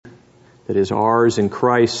that is ours in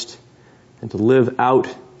Christ and to live out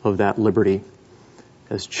of that liberty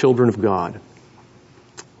as children of God.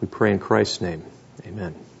 We pray in Christ's name.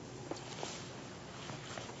 Amen.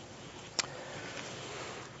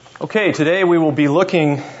 Okay, today we will be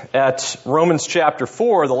looking at Romans chapter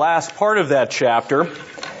 4, the last part of that chapter.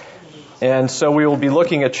 And so we will be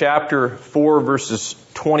looking at chapter 4, verses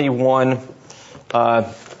 21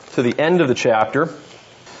 to the end of the chapter.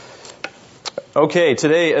 Okay,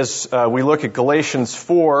 today as we look at Galatians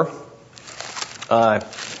 4,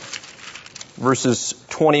 verses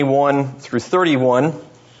 21 through 31,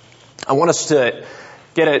 I want us to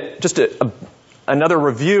get another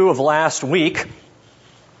review of last week.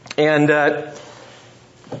 And I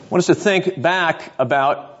want us to think back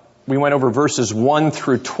about, we went over verses 1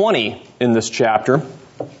 through 20 in this chapter.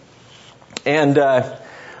 And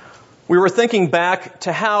we were thinking back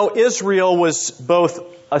to how Israel was both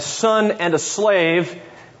a son and a slave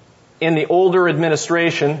in the older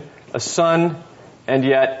administration, a son and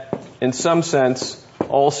yet, in some sense,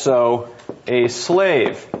 also a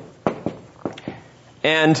slave.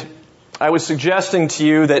 And I was suggesting to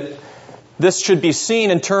you that this should be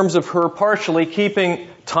seen in terms of her partially keeping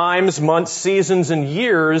times, months, seasons, and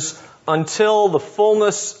years until the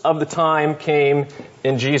fullness of the time came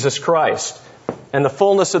in Jesus Christ. And the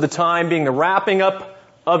fullness of the time being the wrapping up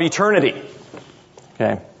of eternity.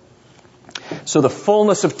 Okay. So the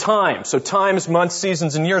fullness of time. So times, months,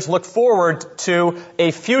 seasons, and years look forward to a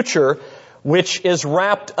future which is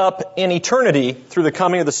wrapped up in eternity through the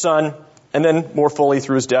coming of the Son and then more fully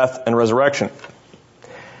through His death and resurrection.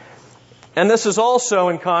 And this is also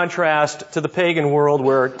in contrast to the pagan world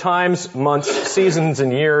where times, months, seasons,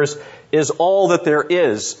 and years is all that there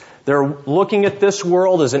is. They're looking at this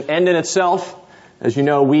world as an end in itself. As you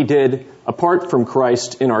know, we did apart from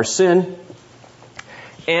Christ in our sin.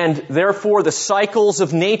 And therefore, the cycles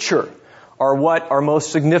of nature are what are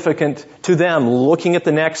most significant to them, looking at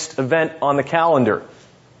the next event on the calendar.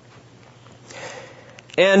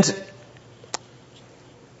 And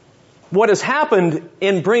what has happened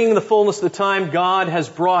in bringing the fullness of the time, God has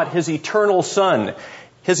brought His eternal Son,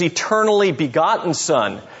 His eternally begotten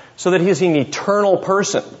Son, so that He's an eternal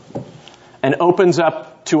person and opens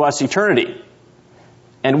up to us eternity.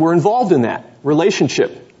 And we're involved in that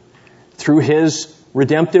relationship through His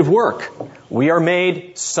redemptive work. We are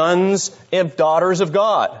made sons and daughters of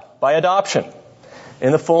God by adoption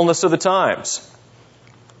in the fullness of the times.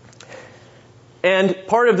 And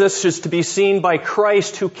part of this is to be seen by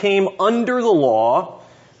Christ, who came under the law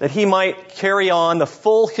that He might carry on the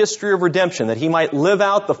full history of redemption, that He might live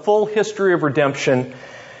out the full history of redemption,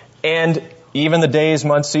 and even the days,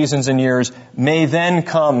 months, seasons, and years may then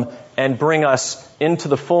come and bring us into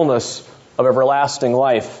the fullness of everlasting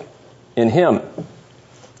life in Him.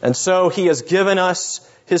 And so He has given us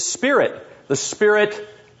His Spirit, the Spirit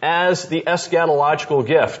as the eschatological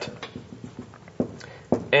gift.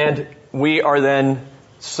 And we are then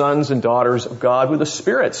sons and daughters of God with the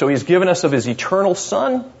Spirit. So He's given us of His eternal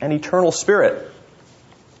Son and eternal Spirit.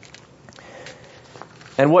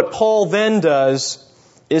 And what Paul then does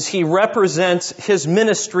is he represents his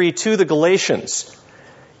ministry to the Galatians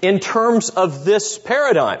in terms of this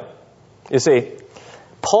paradigm. You see,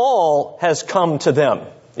 Paul has come to them.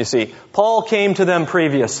 You see, Paul came to them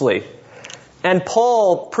previously. And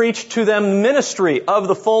Paul preached to them the ministry of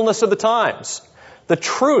the fullness of the times. The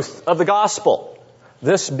truth of the gospel.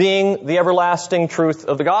 This being the everlasting truth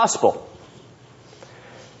of the gospel.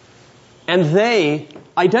 And they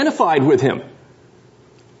identified with him.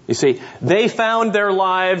 You see, they found their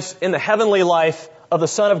lives in the heavenly life of the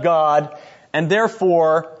Son of God, and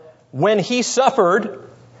therefore, when He suffered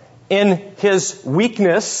in His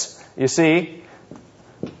weakness, you see,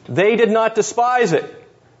 they did not despise it.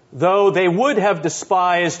 Though they would have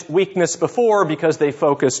despised weakness before because they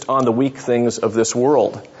focused on the weak things of this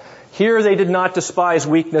world. Here they did not despise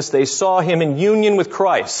weakness. They saw Him in union with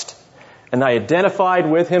Christ. And they identified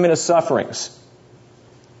with Him in His sufferings.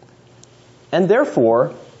 And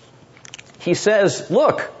therefore, he says,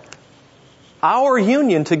 look, our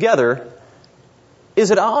union together is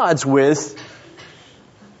at odds with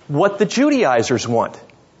what the Judaizers want.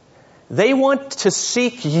 They want to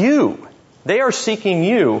seek you. They are seeking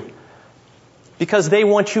you because they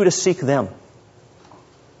want you to seek them.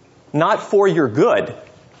 Not for your good,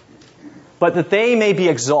 but that they may be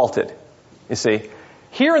exalted. You see,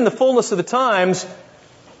 here in the fullness of the times,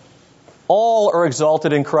 all are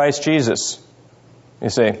exalted in Christ Jesus. You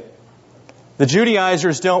see, the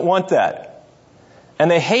Judaizers don't want that.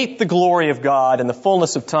 And they hate the glory of God and the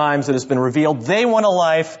fullness of times that has been revealed. They want a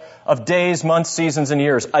life of days, months, seasons, and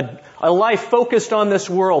years. A life focused on this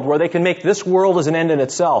world where they can make this world as an end in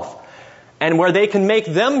itself. and where they can make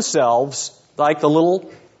themselves like the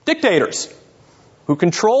little dictators who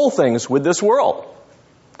control things with this world,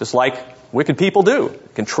 just like wicked people do,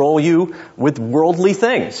 control you with worldly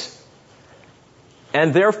things.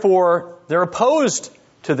 And therefore, they're opposed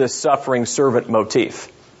to this suffering servant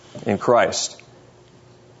motif in Christ.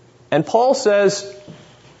 And Paul says,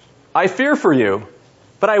 I fear for you,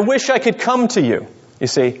 but I wish I could come to you. You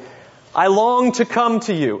see, I long to come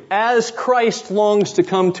to you as Christ longs to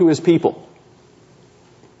come to his people.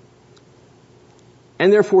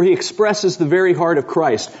 And therefore he expresses the very heart of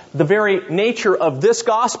Christ, the very nature of this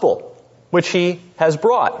gospel which he has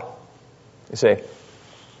brought. You see.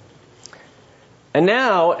 And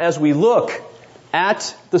now, as we look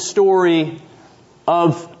at the story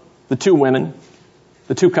of the two women,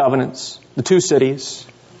 the two covenants, the two cities,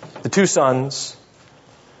 the two sons,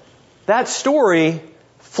 that story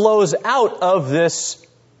flows out of this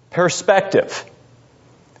perspective.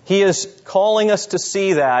 He is calling us to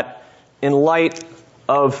see that in light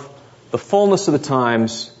of the fullness of the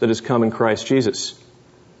times that has come in Christ Jesus.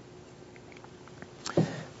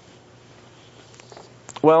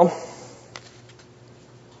 Well,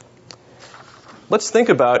 let's think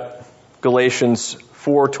about Galatians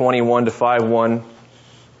 4:21 to 5:1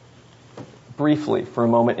 briefly for a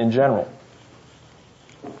moment in general.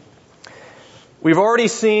 We've already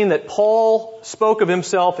seen that Paul spoke of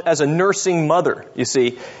himself as a nursing mother, you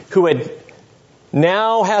see, who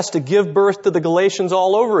now has to give birth to the Galatians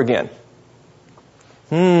all over again.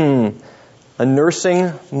 A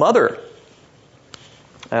nursing mother.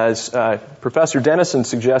 As Professor Dennison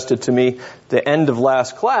suggested to me the end of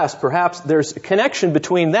last class, perhaps there's a connection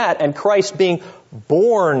between that and Christ being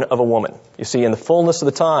born of a woman. You see, in the fullness of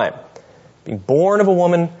the time. Being born of a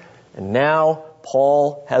woman, and now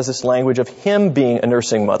Paul has this language of him being a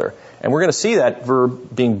nursing mother. And we're going to see that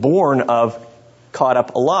verb, being born of, caught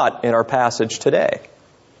up a lot in our passage today.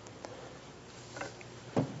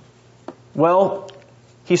 Well,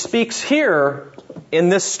 he speaks here in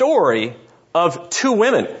this story of two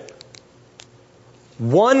women.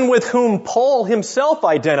 One with whom Paul himself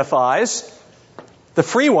identifies, the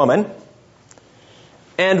free woman,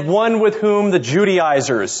 and one with whom the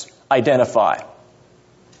Judaizers identify.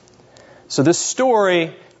 So this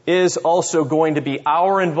story is also going to be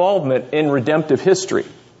our involvement in redemptive history.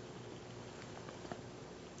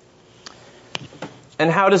 And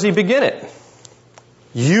how does he begin it?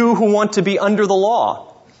 You who want to be under the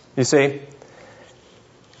law. You see,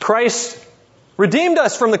 Christ redeemed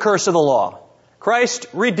us from the curse of the law. Christ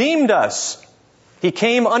redeemed us. He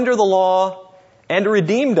came under the law and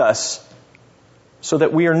redeemed us so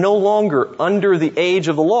that we are no longer under the age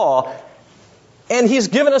of the law. And he's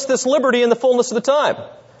given us this liberty in the fullness of the time.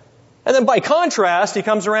 And then by contrast, he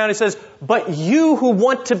comes around and he says, but you who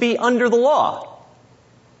want to be under the law.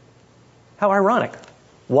 How ironic.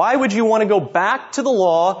 Why would you want to go back to the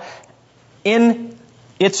law in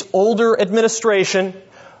its older administration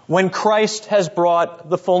when Christ has brought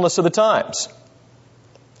the fullness of the times?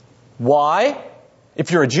 Why?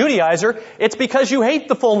 If you're a Judaizer, it's because you hate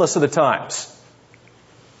the fullness of the times.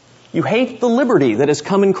 You hate the liberty that has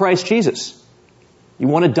come in Christ Jesus. You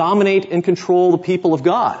want to dominate and control the people of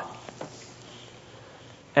God.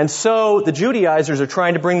 And so the Judaizers are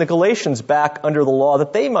trying to bring the Galatians back under the law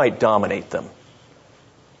that they might dominate them.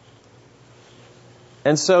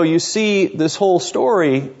 And so you see this whole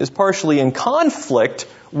story is partially in conflict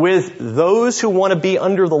with those who want to be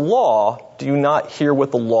under the law do not hear what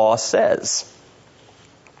the law says.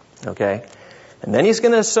 Okay? And then he's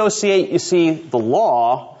going to associate, you see, the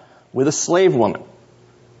law with a slave woman.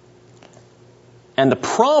 And the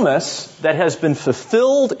promise that has been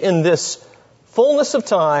fulfilled in this fullness of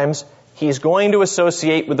times, he's going to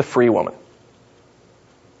associate with the free woman.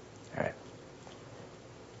 All right.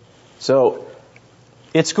 So,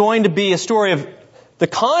 it's going to be a story of the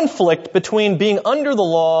conflict between being under the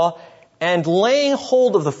law and laying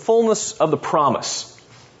hold of the fullness of the promise.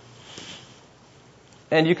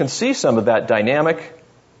 And you can see some of that dynamic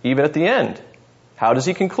even at the end. How does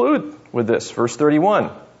he conclude with this? Verse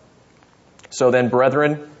 31. So then,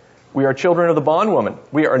 brethren, we are children of the bondwoman.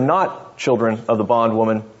 We are not children of the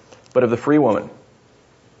bondwoman, but of the free woman.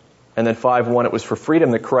 And then 5:1, it was for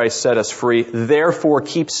freedom that Christ set us free. Therefore,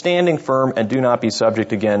 keep standing firm and do not be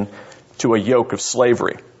subject again to a yoke of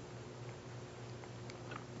slavery.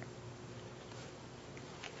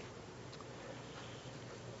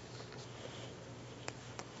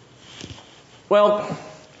 Well,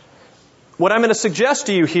 what I'm going to suggest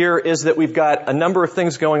to you here is that we've got a number of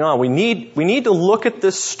things going on. We need to look at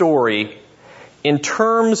this story in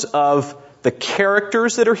terms of the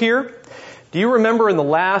characters that are here, Do you remember in the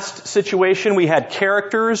last situation we had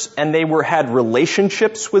characters and they had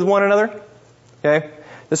relationships with one another? Okay?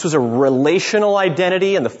 This was a relational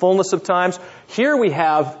identity in the fullness of times. Here we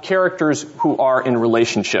have characters who are in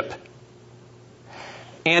relationship.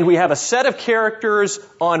 And we have a set of characters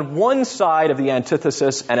on one side of the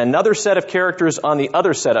antithesis and another set of characters on the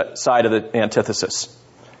other side of the antithesis.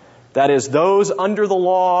 That is, those under the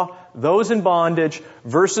law, those in bondage,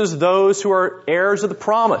 versus those who are heirs of the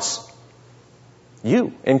promise.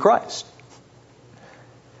 You in Christ.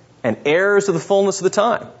 And heirs of the fullness of the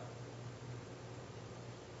time.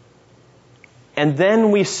 And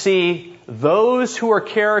then we see those who are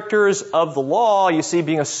characters of the law, you see,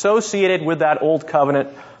 being associated with that old covenant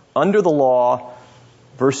under the law,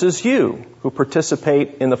 versus you who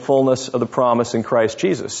participate in the fullness of the promise in Christ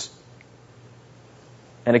Jesus.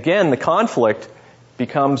 And again, the conflict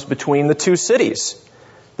becomes between the two cities.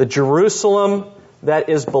 The Jerusalem that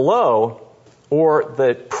is below, or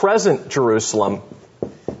the present Jerusalem,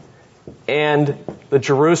 and the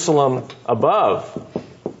Jerusalem above.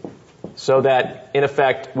 So that, in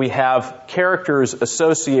effect, we have characters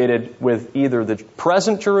associated with either the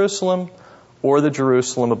present Jerusalem or the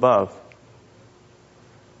Jerusalem above.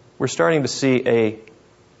 We're starting to see a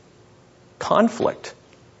conflict.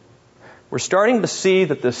 We're starting to see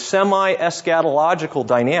that the semi-eschatological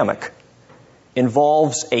dynamic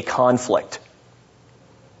involves a conflict.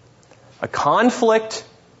 A conflict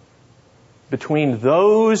between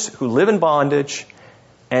those who live in bondage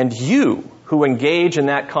and you who engage in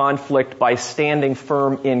that conflict by standing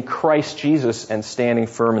firm in Christ Jesus and standing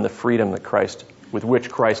firm in the freedom with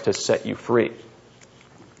which Christ has set you free.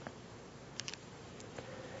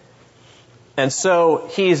 And so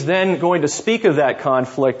he's then going to speak of that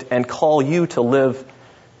conflict and call you to live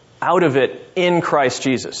out of it in Christ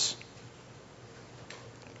Jesus.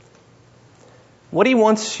 What he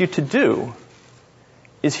wants you to do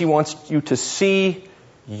is he wants you to see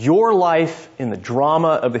your life in the drama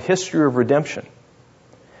of the history of redemption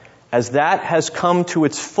as that has come to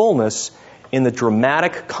its fullness in the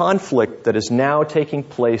dramatic conflict that is now taking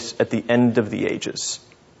place at the end of the ages.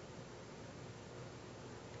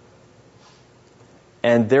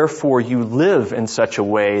 And therefore you live in such a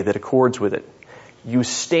way that accords with it. You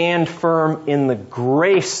stand firm in the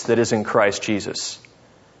grace that is in Christ Jesus.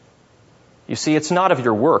 You see, it's not of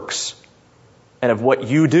your works and of what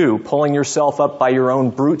you do, pulling yourself up by your own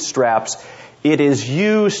bootstraps. It is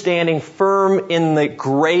you standing firm in the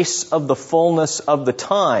grace of the fullness of the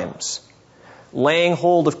times, laying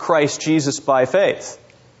hold of Christ Jesus by faith,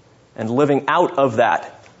 and living out of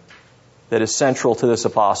that is central to this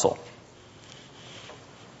apostle.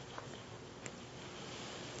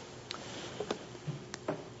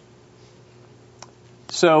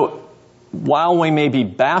 So, while we may be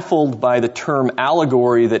baffled by the term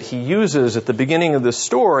allegory that he uses at the beginning of this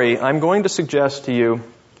story, I'm going to suggest to you,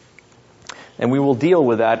 and we will deal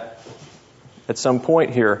with that at some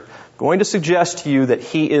point here, going to suggest to you that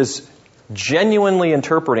he is genuinely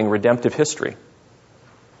interpreting redemptive history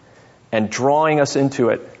and drawing us into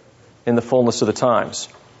it in the fullness of the times.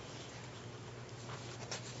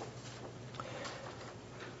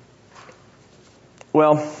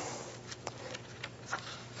 Well,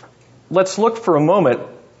 let's look for a moment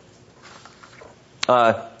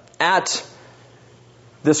at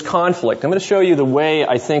this conflict. I'm going to show you the way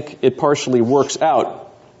I think it partially works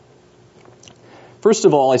out. First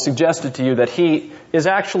of all, I suggested to you that he is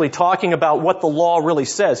actually talking about what the law really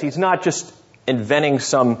says. He's not just inventing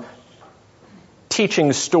some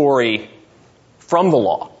teaching story from the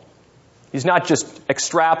law. He's not just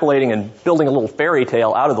extrapolating and building a little fairy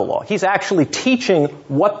tale out of the law. He's actually teaching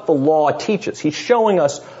what the law teaches. He's showing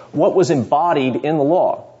us what was embodied in the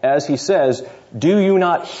law. As he says, do you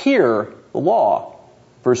not hear the law?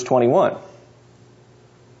 Verse 21.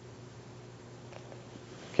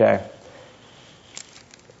 Okay.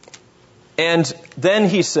 And then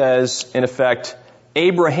he says, in effect,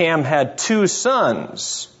 Abraham had two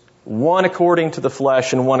sons, one according to the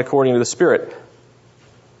flesh and one according to the Spirit.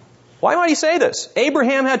 Why might he say this?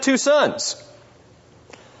 Abraham had two sons.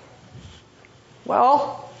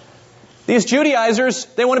 Well, these Judaizers,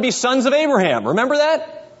 they want to be sons of Abraham. Remember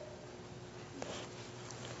that?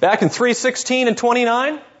 Back in 3:16 and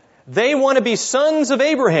 29, they want to be sons of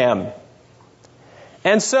Abraham.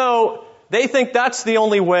 And so they think that's the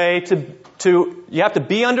only way to you have to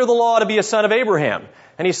be under the law to be a son of Abraham.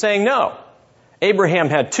 And he's saying, no. Abraham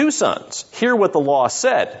had two sons. Hear what the law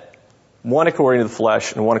said. One according to the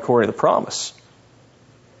flesh and one according to the promise.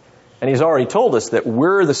 And he's already told us that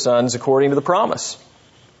we're the sons according to the promise.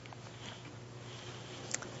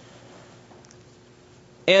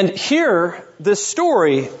 And here, this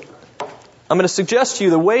story I'm going to suggest to you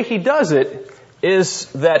the way he does it is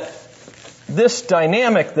that this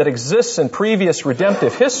dynamic that exists in previous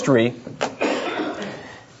redemptive history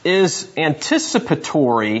is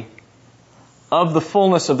anticipatory of the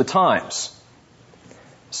fullness of the times.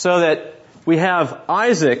 So that we have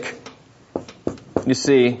Isaac, you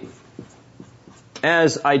see,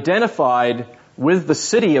 as identified with the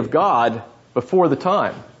city of God before the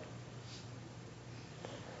time.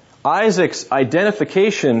 Isaac's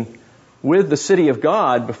identification with the city of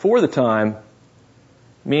God before the time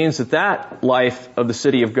means that life of the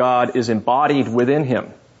city of God is embodied within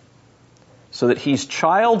him, so that he's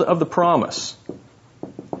child of the promise.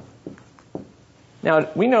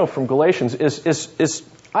 Now, we know from Galatians, is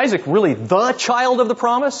Isaac really the child of the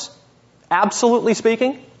promise? Absolutely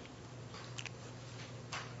speaking?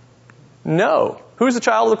 No. Who's the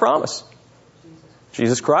child of the promise?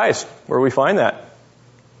 Jesus Christ. Where do we find that?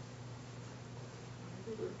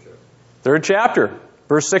 3rd chapter,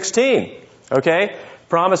 verse 16. Okay?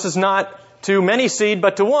 Promise is not to many seed,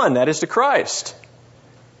 but to one, that is to Christ.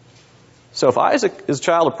 So if Isaac is a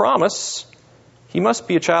child of promise, he must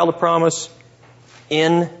be a child of promise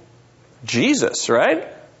in Jesus, right?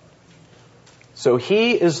 So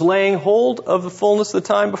he is laying hold of the fullness of the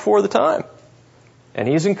time before the time. And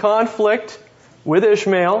he's in conflict with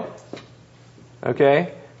Ishmael,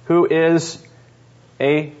 okay, who is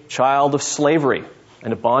a child of slavery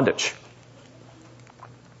and of bondage.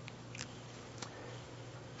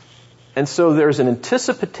 And so there's an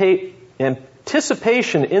anticipation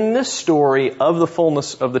in this story of the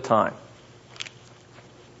fullness of the time.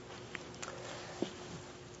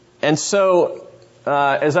 And so,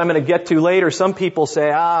 as I'm going to get to later, some people say,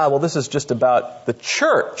 well, this is just about the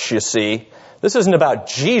church, you see. This isn't about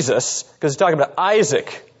Jesus, because it's talking about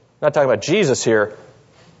Isaac, not talking about Jesus here.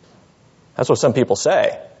 That's what some people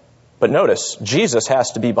say. But notice, Jesus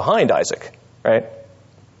has to be behind Isaac, right?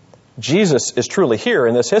 Jesus is truly here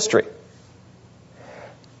in this history.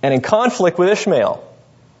 And in conflict with Ishmael.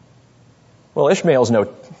 Well, Ishmael is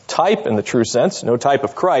no type in the true sense, no type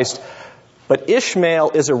of Christ. But Ishmael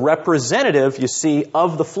is a representative, you see,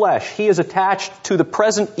 of the flesh. He is attached to the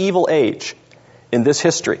present evil age in this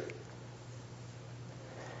history.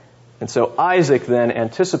 And so Isaac then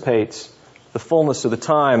anticipates the fullness of the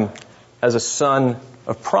time as a son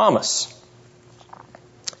of promise.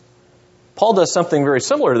 Paul does something very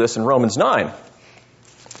similar to this in Romans 9.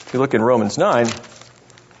 If you look in Romans 9,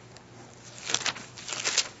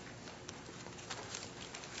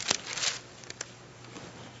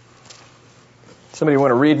 somebody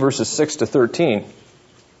want to read verses 6 to 13?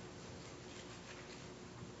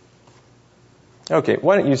 Okay,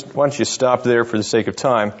 why don't you stop there for the sake of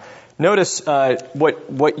time? Notice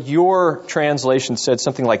what your translation said,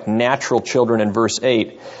 something like natural children in verse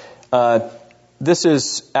 8. This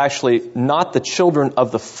is actually not the children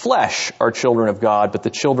of the flesh are children of God, but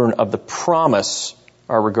the children of the promise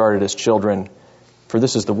are regarded as children, for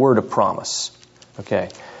this is the word of promise. Okay.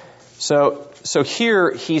 So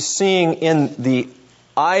here he's seeing in the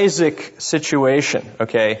Isaac situation,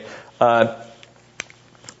 okay,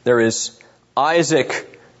 there is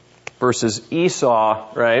Isaac versus Esau,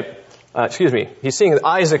 right? He's seeing the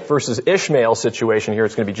Isaac versus Ishmael situation here.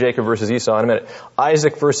 It's going to be Jacob versus Esau in a minute.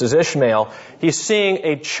 Isaac versus Ishmael. He's seeing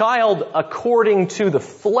a child according to the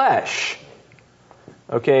flesh,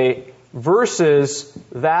 okay, versus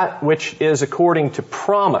that which is according to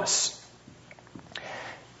promise.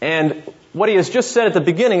 And what he has just said at the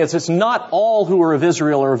beginning is it's not all who are of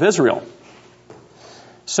Israel are of Israel.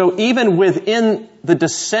 So even within the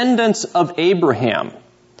descendants of Abraham,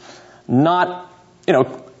 not,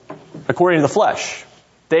 according to the flesh,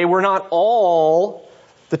 they were not all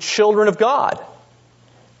the children of God.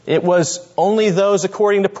 It was only those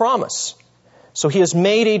according to promise. So he has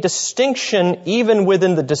made a distinction even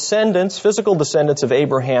within the descendants, physical descendants of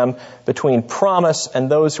Abraham, between promise and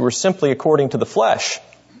those who were simply according to the flesh.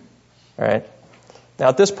 All right. Now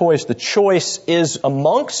at this point, the choice is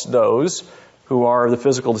amongst those who are the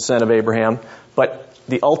physical descent of Abraham, but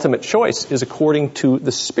the ultimate choice is according to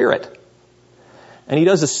the Spirit. And he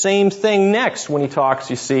does the same thing next when he talks,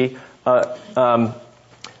 you see,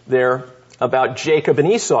 there about Jacob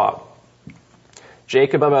and Esau.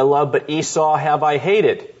 Jacob have I loved, but Esau have I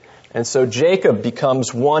hated. And so Jacob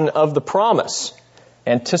becomes one of the promise,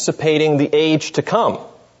 anticipating the age to come,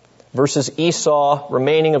 versus Esau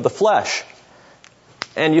remaining of the flesh.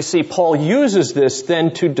 And you see, Paul uses this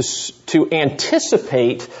then to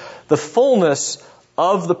anticipate the fullness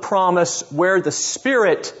of the promise where the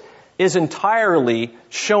Spirit is entirely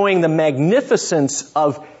showing the magnificence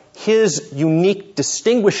of his unique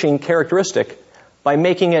distinguishing characteristic by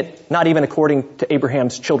making it not even according to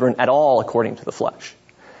Abraham's children at all according to the flesh.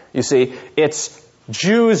 You see, it's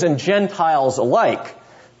Jews and Gentiles alike.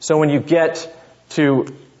 So when you get to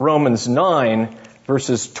Romans 9,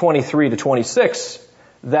 verses 23 to 26,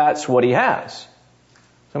 that's what he has.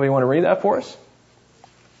 Somebody want to read that for us?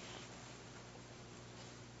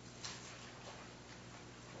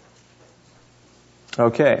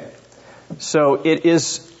 Okay. So it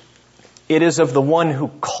is of the one who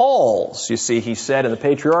calls, you see, he said in the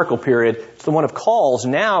patriarchal period, it's the one who calls.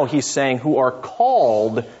 Now he's saying who are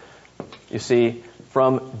called, you see,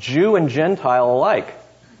 from Jew and Gentile alike.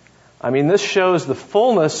 I mean, this shows the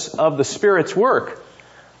fullness of the Spirit's work,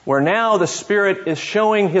 where now the Spirit is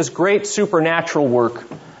showing His great supernatural work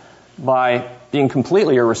by being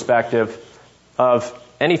completely irrespective of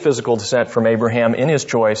any physical descent from Abraham in his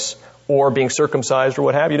choice, or being circumcised or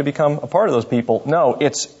what have you to become a part of those people. No,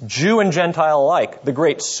 it's Jew and Gentile alike, the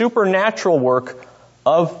great supernatural work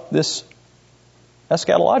of this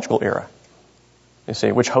eschatological era, you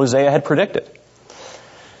see, which Hosea had predicted.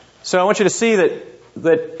 So I want you to see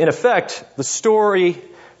that in effect, the story,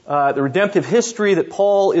 the redemptive history that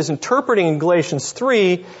Paul is interpreting in Galatians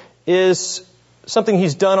 3 is something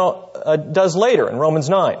he's does later in Romans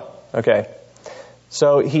 9. Okay,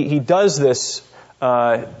 so he does this,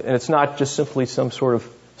 and it's not just simply some sort of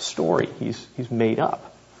story he's made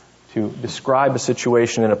up to describe a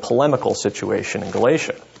situation in a polemical situation in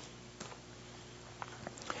Galatia.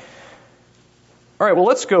 All right, well,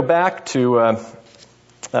 let's go back to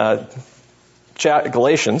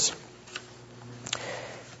Galatians.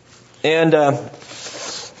 And I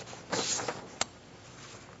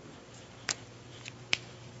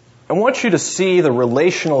want you to see the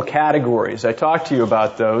relational categories. I talked to you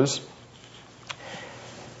about those.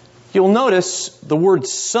 You'll notice the word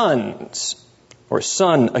sons, or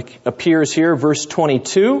son, appears here, verse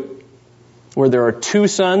 22, where there are two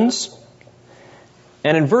sons.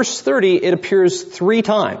 And in verse 30, it appears 3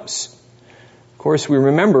 times. Of course, we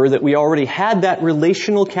remember that we already had that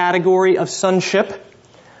relational category of sonship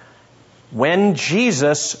when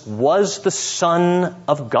Jesus was the Son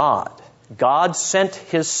of God. God sent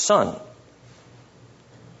His Son.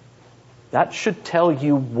 That should tell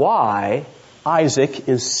you why Isaac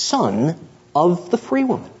is son of the free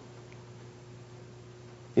woman.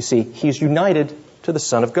 You see, he's united to the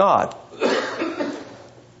Son of God.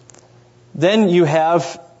 Then you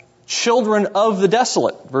have children of the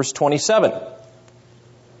desolate, verse 27.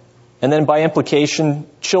 And then by implication,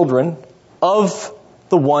 children of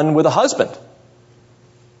the one with a husband,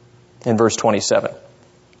 in verse 27.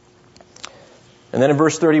 And then in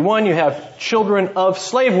verse 31, you have children of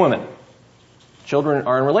slave women. Children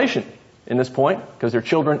are in relation in this point because they're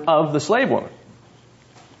children of the slave woman.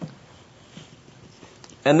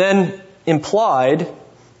 And then implied,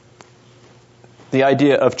 the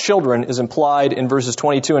idea of children is implied in verses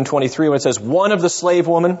 22 and 23 when it says one of the slave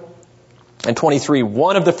woman, and 23,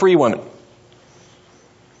 one of the free woman.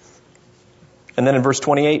 And then in verse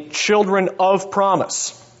 28, children of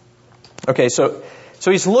promise. Okay, so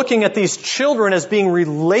he's looking at these children as being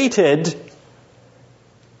related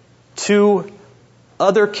to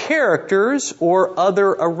other characters or other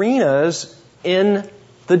arenas in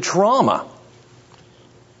the drama.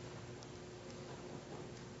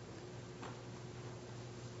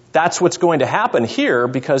 That's what's going to happen here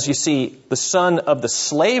because you see, the son of the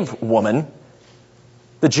slave woman,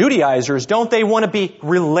 the Judaizers, don't they want to be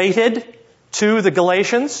related to the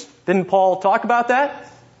Galatians? Didn't Paul talk about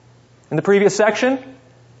that in the previous section?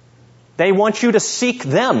 They want you to seek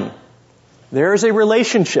them. There's a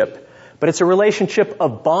relationship, but it's a relationship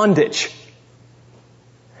of bondage.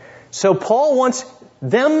 So Paul wants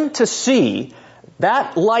them to see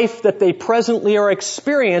that life that they presently are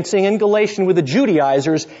experiencing in Galatians with the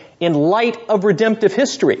Judaizers in light of redemptive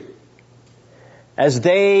history, as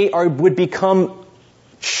they would become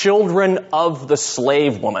children of the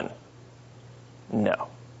slave woman. No.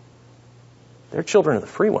 They're children of the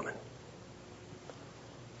free woman.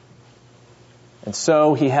 And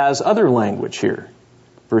so he has other language here.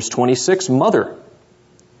 Verse 26, mother.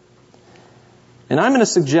 And I'm going to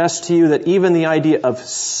suggest to you that even the idea of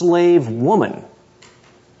slave woman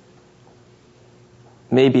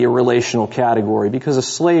may be a relational category, because a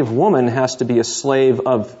slave woman has to be a slave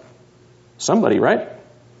of somebody, right?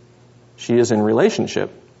 She is in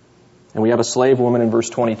relationship. And we have a slave woman in verse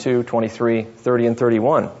 22, 23, 30, and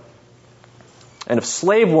 31. And if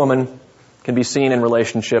slave woman can be seen in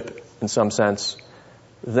relationship in some sense,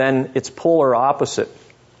 then its polar opposite,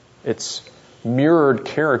 its mirrored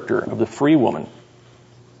character of the free woman,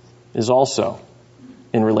 is also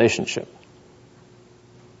in relationship.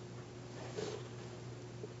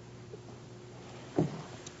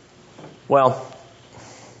 Well,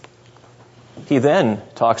 he then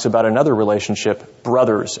talks about another relationship,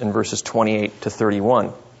 brothers, in verses 28 to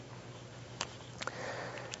 31.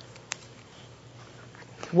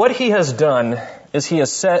 What he has done is he has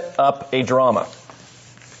set up a drama.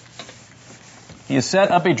 He has set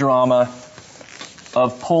up a drama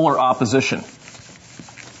of polar opposition.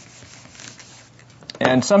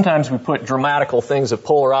 And sometimes we put dramatical things of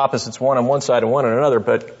polar opposites, one on one side and one on another,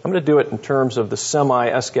 but I'm going to do it in terms of the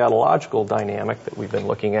semi-eschatological dynamic that we've been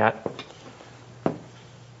looking at.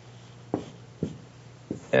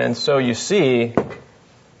 And so you see,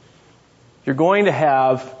 you're going to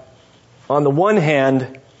have, on the one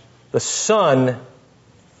hand, the son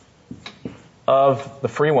of the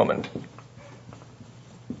free woman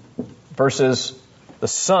versus the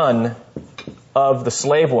son of the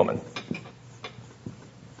slave woman.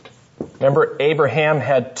 Remember, Abraham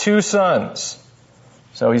had two sons.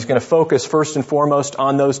 So he's going to focus first and foremost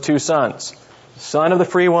on those two sons. The son of the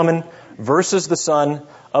free woman versus the son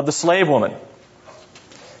of the slave woman.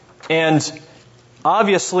 And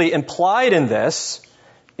obviously implied in this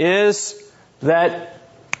is that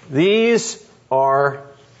these are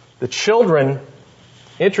the children,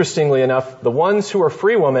 interestingly enough, the ones who are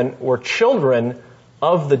free women were children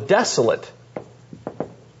of the desolate.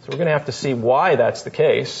 So we're going to have to see why that's the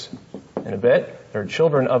case in a bit. They're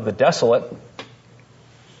children of the desolate.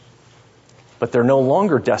 But they're no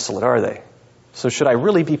longer desolate, are they? So should I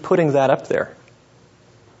really be putting that up there?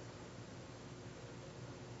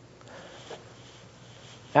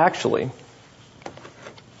 Actually,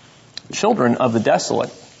 children of the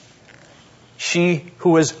desolate, she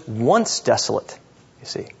who was once desolate, you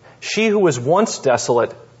see, she who was once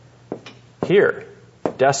desolate here,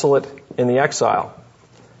 desolate in the exile,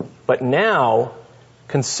 but now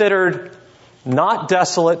considered not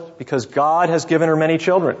desolate because God has given her many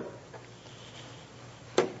children.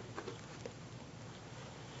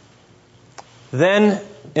 Then,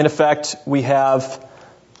 in effect, we have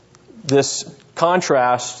this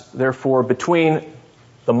contrast, therefore, between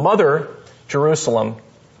the mother, Jerusalem,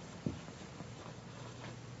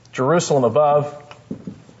 Jerusalem above,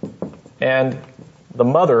 and the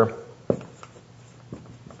mother,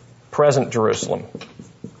 present Jerusalem.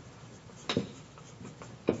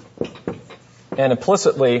 And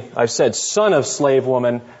implicitly, I've said son of slave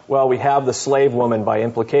woman. Well, we have the slave woman by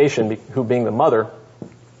implication, who being the mother,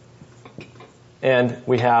 and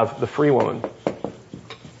we have the free woman. Do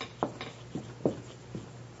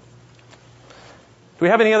we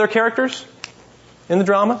have any other characters in the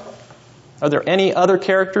drama? Are there any other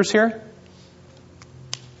characters here?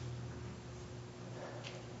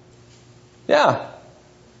 Yeah.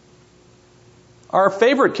 Our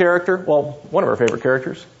favorite character, well, one of our favorite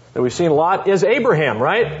characters that we've seen a lot is Abraham,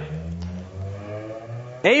 right?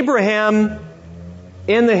 Abraham,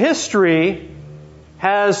 in the history,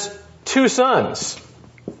 has two sons.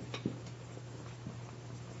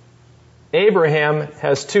 Abraham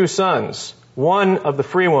has two sons. One of the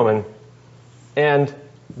free woman and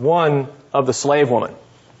one of the slave woman.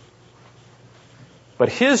 But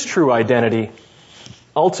his true identity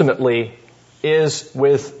ultimately is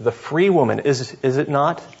with the free woman, is it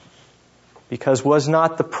not? Because was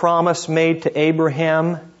not the promise made to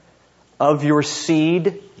Abraham of your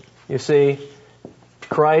seed, you see,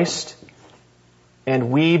 Christ,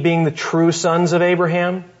 and we being the true sons of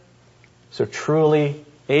Abraham? So truly,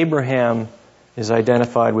 Abraham is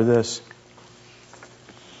identified with this.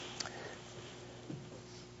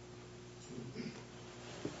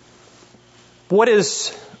 What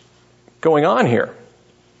is going on here?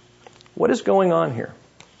 What is going on here?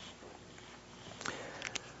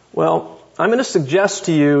 Well, I'm going to suggest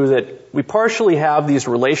to you that we partially have these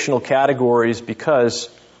relational categories because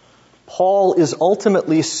Paul is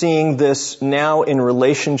ultimately seeing this now in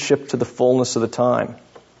relationship to the fullness of the time.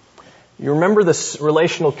 You remember the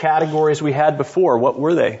relational categories we had before. What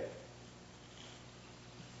were they?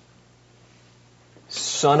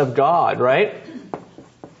 Son of God, right?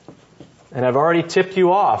 And I've already tipped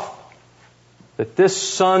you off that this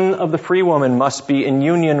son of the free woman must be in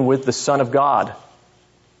union with the Son of God.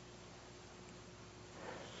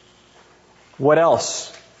 What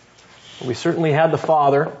else? We certainly had the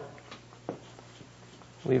Father.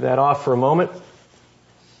 Leave that off for a moment.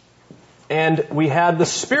 And we had the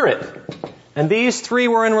Spirit. And these three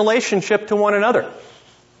were in relationship to one another.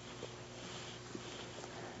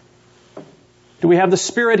 Do we have the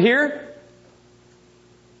Spirit here?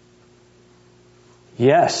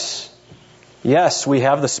 Yes. Yes, we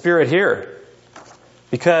have the Spirit here.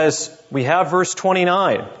 Because we have verse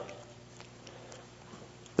 29.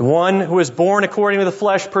 The one who was born according to the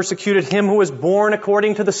flesh persecuted him who was born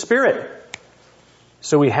according to the Spirit.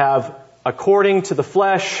 So we have according to the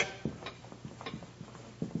flesh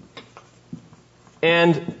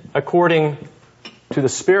and according to the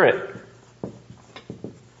Spirit.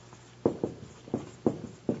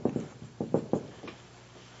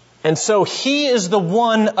 And so he is the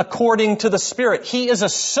one according to the Spirit. He is a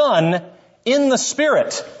son in the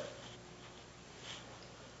Spirit.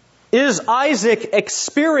 Is Isaac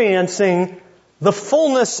experiencing the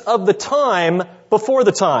fullness of the time before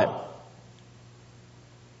the time?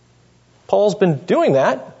 Paul's been doing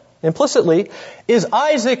that implicitly. Is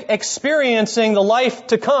Isaac experiencing the life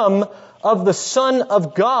to come of the Son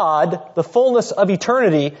of God, the fullness of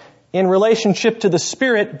eternity, in relationship to the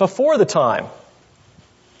Spirit before the time?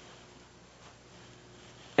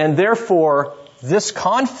 And therefore, this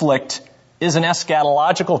conflict is an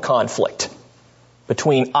eschatological conflict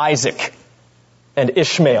between Isaac and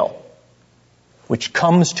Ishmael, which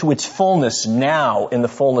comes to its fullness now in the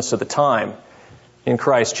fullness of the time in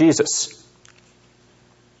Christ Jesus.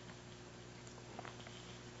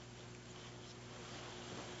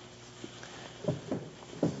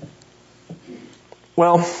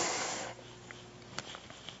 Well,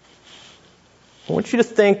 I want you to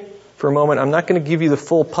think for a moment. I'm not going to give you the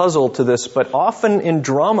full puzzle to this, but often in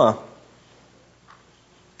drama,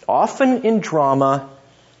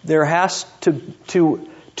 there has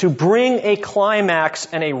to bring a climax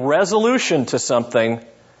and a resolution to something,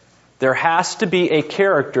 there has to be a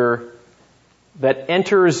character that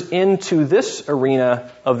enters into this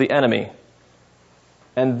arena of the enemy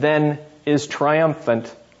and then is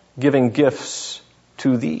triumphant, giving gifts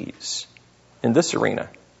to these in this arena.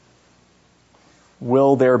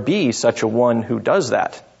 Will there be such a one who does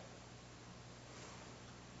that?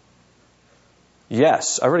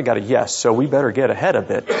 Yes. I already got a yes, so we better get ahead a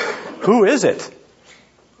bit. Who is it?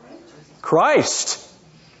 Christ.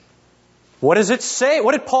 What does it say?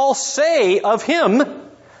 What did Paul say of him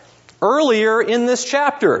earlier in this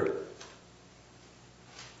chapter?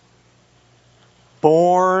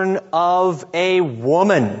 Born of a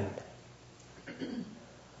woman.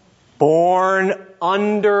 Born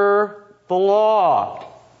under the law,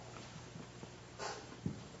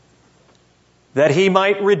 that he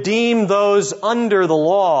might redeem those under the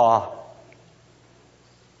law.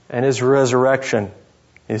 And his resurrection,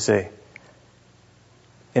 you see,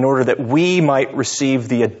 in order that we might receive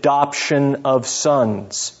the adoption of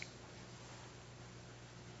sons.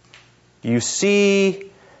 You see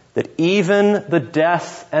that even the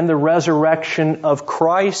death and the resurrection of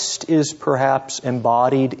Christ is perhaps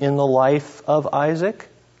embodied in the life of Isaac.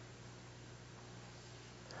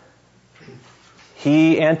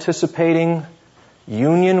 He anticipating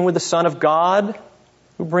union with the Son of God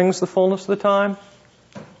who brings the fullness of the time.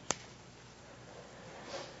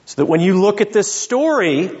 So that when you look at this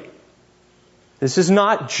story, this is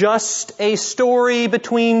not just a story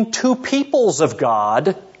between two peoples of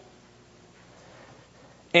God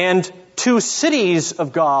and two cities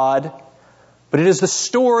of God, but it is the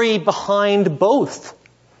story behind both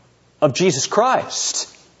of Jesus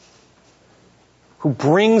Christ, who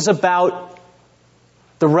brings about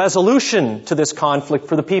the resolution to this conflict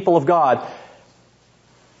for the people of God.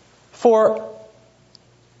 For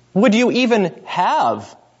would you even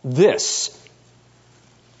have this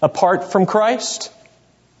apart from Christ?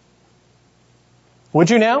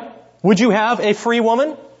 Would you now? Would you have a free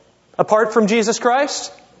woman apart from Jesus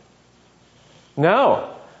Christ?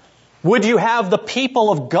 No. Would you have the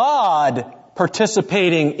people of God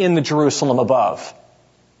participating in the Jerusalem above?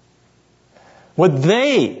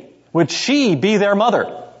 Would she be their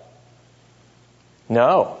mother?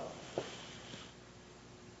 No.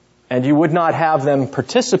 And you would not have them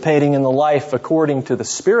participating in the life according to the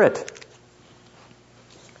Spirit.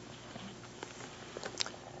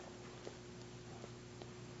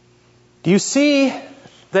 Do you see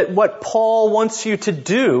that what Paul wants you to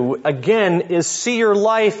do, again, is see your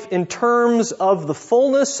life in terms of the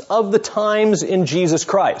fullness of the times in Jesus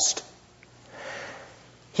Christ?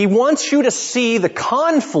 He wants you to see the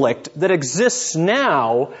conflict that exists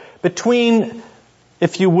now between,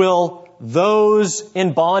 if you will, those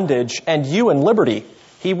in bondage and you in liberty.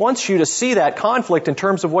 He wants you to see that conflict in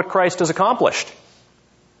terms of what Christ has accomplished.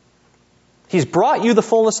 He's brought you the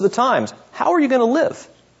fullness of the times. How are you going to live?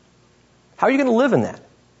 How are you going to live in that?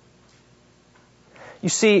 You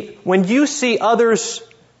see, when you see others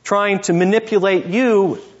trying to manipulate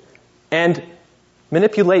you and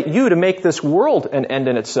manipulate you to make this world an end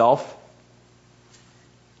in itself,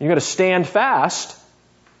 you're going to stand fast.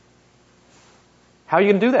 How are you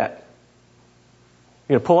going to do that?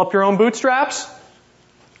 You're going to pull up your own bootstraps? Is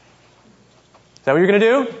that what you're going to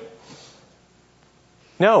do?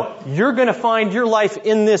 No, you're going to find your life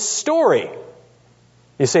in this story.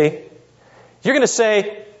 You see, You're going to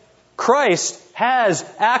say, Christ has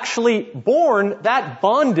actually borne that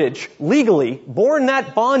bondage legally, borne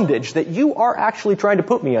that bondage that you are actually trying to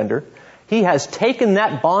put me under. He has taken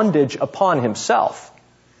that bondage upon himself.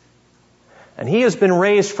 And he has been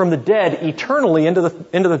raised from the dead eternally into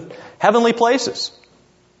the heavenly places.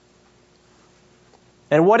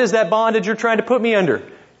 And what is that bondage you're trying to put me under?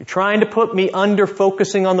 You're trying to put me under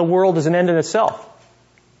focusing on the world as an end in itself,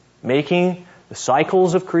 making the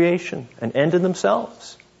cycles of creation an end in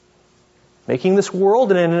themselves, making this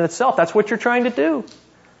world an end in itself. That's what you're trying to do.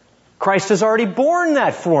 Christ has already borne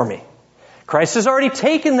that for me. Christ has already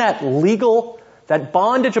taken that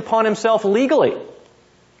bondage upon himself legally.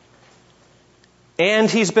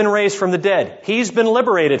 And he's been raised from the dead. He's been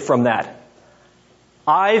liberated from that.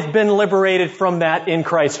 I've been liberated from that in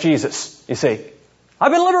Christ Jesus. You see,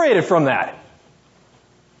 I've been liberated from that.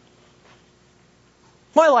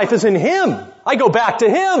 My life is in him. I go back to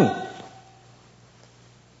him.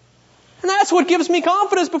 And that's what gives me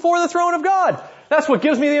confidence before the throne of God. That's what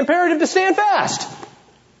gives me the imperative to stand fast.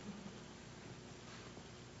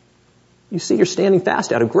 You see, you're standing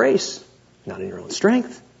fast out of grace, not in your own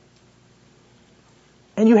strength.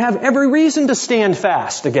 And you have every reason to stand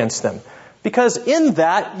fast against them. Because in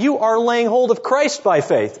that, you are laying hold of Christ by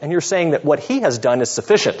faith. And you're saying that what he has done is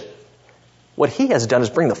sufficient. What he has done is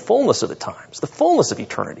bring the fullness of the times, the fullness of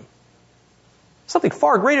eternity. Something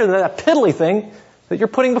far greater than that piddly thing that you're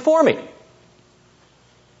putting before me.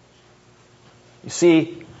 You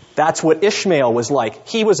see, that's what Ishmael was like.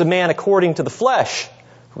 He was a man according to the flesh,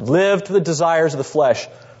 who lived to the desires of the flesh.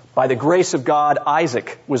 By the grace of God,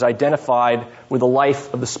 Isaac was identified with the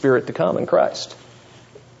life of the Spirit to come in Christ.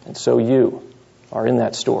 And so you are in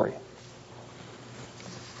that story.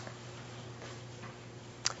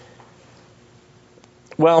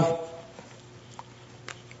 Well,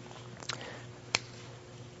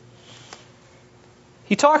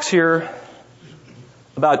 he talks here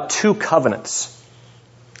about two covenants.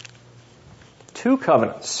 Two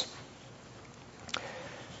covenants.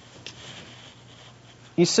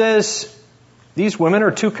 He says these women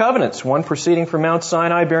are two covenants, one proceeding from Mount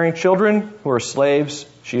Sinai bearing children who are slaves.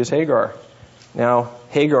 She is Hagar. Now,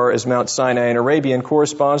 Hagar is Mount Sinai in Arabia and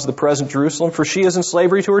corresponds to the present Jerusalem, for she is in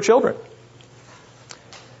slavery to her children.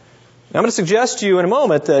 Now, I'm going to suggest to you in a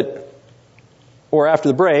moment that, or after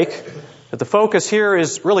the break, that the focus here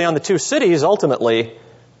is really on the two cities ultimately,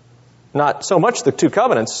 not so much the two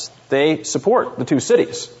covenants. They support the two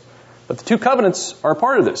cities. But the two covenants are a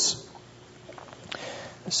part of this.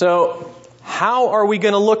 So, how are we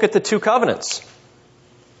going to look at the two covenants?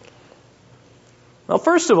 Well,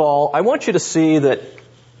 first of all, I want you to see that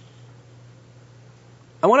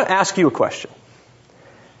I want to ask you a question.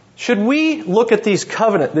 Should we look at these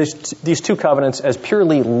two covenants as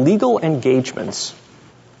purely legal engagements,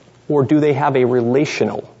 or do they have a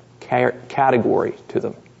relational category to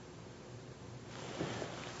them?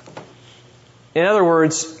 In other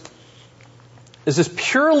words, is this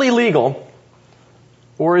purely legal,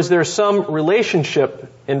 or is there some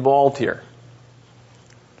relationship involved here?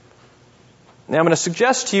 Now, I'm going to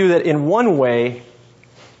suggest to you that in one way,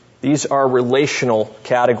 these are relational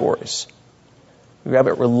categories. We have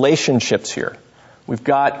relationships here. We've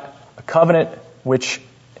got a covenant which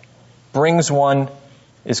brings one,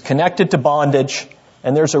 is connected to bondage,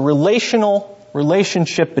 and there's a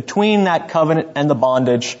relationship between that covenant and the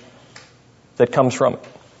bondage that comes from it.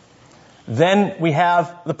 Then we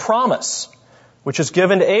have the promise, which is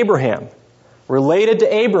given to Abraham, related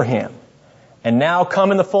to Abraham, and now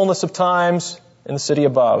come in the fullness of times in the city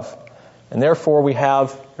above. And therefore we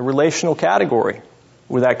have a relational category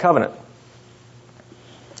with that covenant.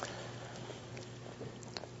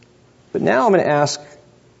 But now I'm going to ask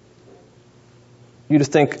you to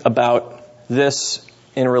think about this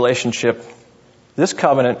in relationship, this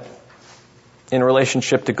covenant in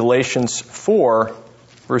relationship to Galatians 4,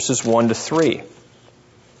 verses 1 to 3.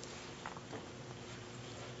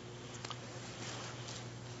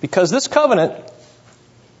 Because this covenant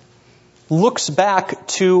looks back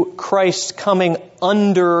to Christ coming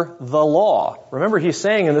under the law. Remember, he's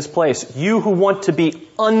saying in this place, you who want to be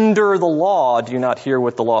under the law, do you not hear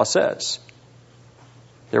what the law says?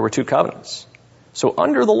 There were two covenants. So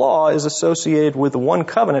under the law is associated with the one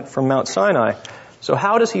covenant from Mount Sinai. So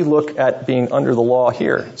how does he look at being under the law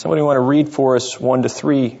here? Somebody want to read for us 1 to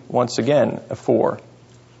 3 once again, of 4.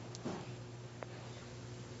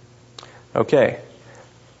 Okay.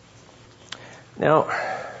 Now,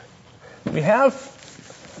 we have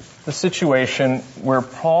the situation where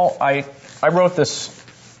Paul, I wrote this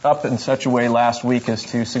up in such a way last week as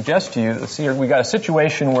to suggest to you, let's see here, we got a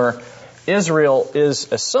situation where Israel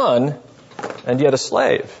is a son and yet a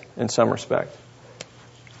slave in some respect.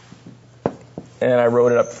 And I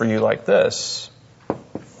wrote it up for you like this.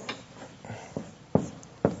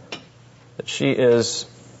 That she is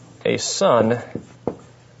a son,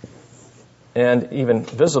 and even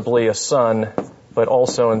visibly a son, but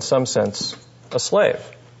also in some sense a slave.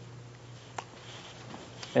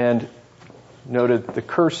 And noted the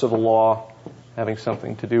curse of the law having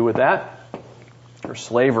something to do with that, or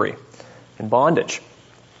slavery and bondage.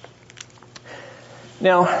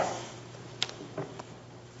 Now,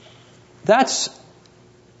 that's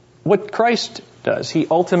what Christ does. He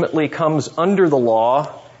ultimately comes under the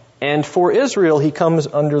law, and for Israel, he comes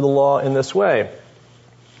under the law in this way.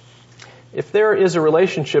 If there is a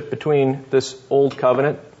relationship between this old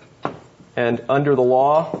covenant and under the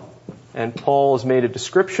law, and Paul has made a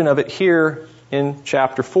description of it here in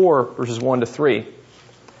chapter 4, verses 1 to 3,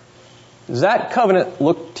 does that covenant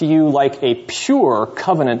look to you like a pure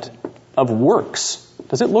covenant of works?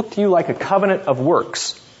 Does it look to you like a covenant of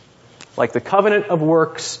works? Like the covenant of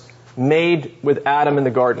works made with Adam in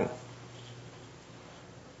the garden?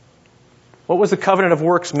 What was the covenant of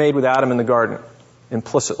works made with Adam in the garden,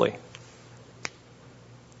 implicitly?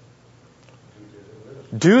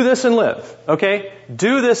 Do this and live. Okay?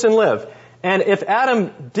 Do this and live. And if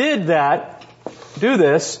Adam did that, do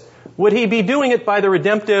this, would he be doing it by the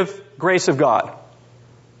redemptive grace of God?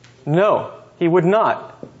 No, he would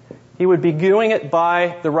not. He would be doing it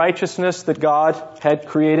by the righteousness that God had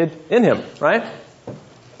created in him, right?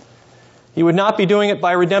 He would not be doing it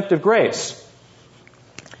by redemptive grace.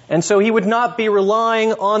 And so he would not be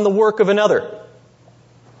relying on the work of another.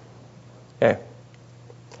 Okay.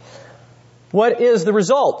 What is the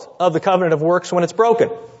result of the covenant of works when it's broken?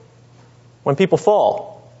 When people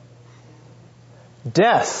fall?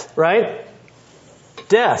 Death, right?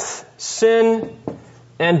 Death, sin,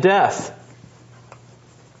 and death.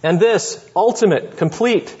 And this ultimate,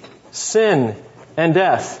 complete sin and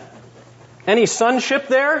death. Any sonship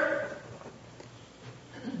there?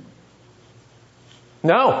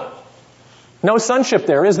 No. No sonship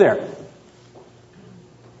there, is there?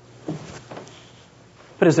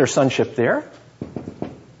 But is there sonship there?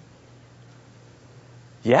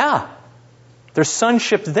 Yeah. There's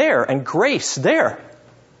sonship there and grace there.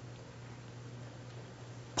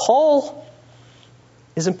 Paul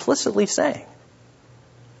is implicitly saying,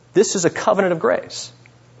 this is a covenant of grace.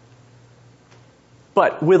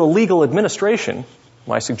 But with a legal administration,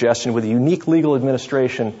 my suggestion, with a unique legal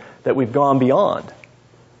administration that we've gone beyond.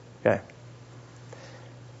 Okay.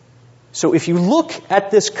 So if you look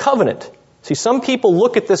at this covenant, see, some people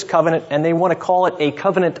look at this covenant and they want to call it a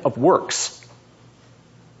covenant of works,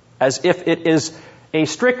 as if it is a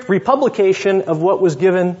strict republication of what was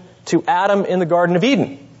given to Adam in the Garden of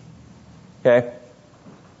Eden. Okay?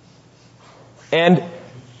 And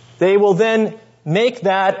they will then make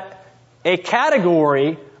that a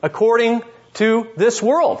category according to this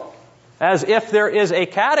world, as if there is a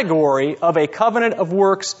category of a covenant of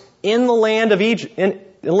works in the land of Egypt, in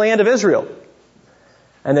the land of Israel.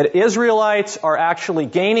 And that Israelites are actually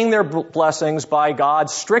gaining their blessings by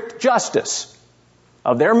God's strict justice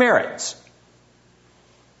of their merits.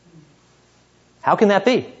 How can that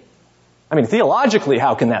be? I mean, theologically,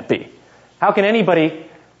 how can that be? How can anybody,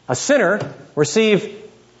 a sinner, receive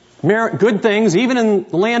good things even in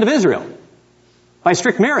the land of Israel by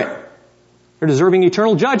strict merit? They're deserving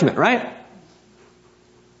eternal judgment, right?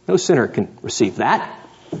 No sinner can receive that.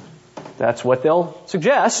 That's what they'll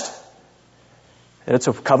suggest. It's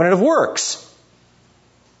a covenant of works.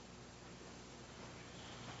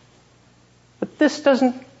 But this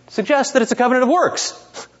doesn't suggest that it's a covenant of works.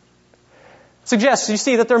 It suggests, you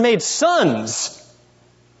see, that they're made sons.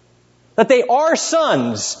 That they are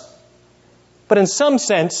sons. But in some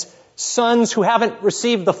sense, sons who haven't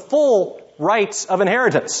received the full rights of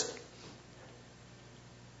inheritance.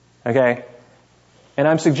 Okay? And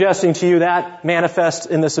I'm suggesting to you that manifests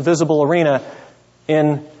in this visible arena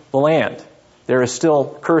in the land. There is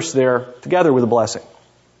still curse there together with a blessing.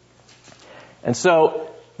 And so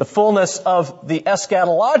the fullness of the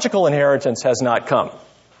eschatological inheritance has not come.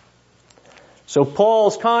 So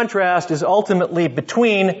Paul's contrast is ultimately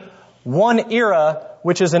between one era,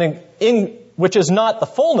 which is not the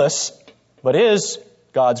fullness, but is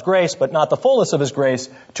God's grace, but not the fullness of His grace,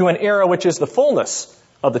 to an era which is the fullness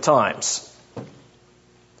of the times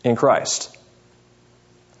in Christ.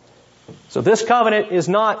 So this covenant is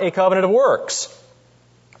not a covenant of works.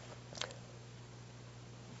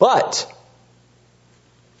 But,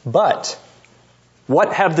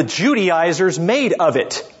 what have the Judaizers made of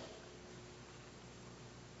it?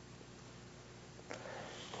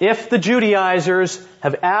 if the Judaizers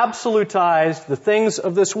have absolutized the things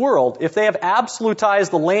of this world, if they have absolutized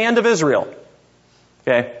the land of Israel,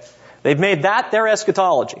 okay, they've made that their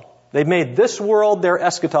eschatology. They've made this world their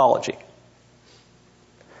eschatology.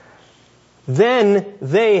 Then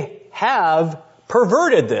they have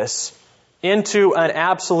perverted this into an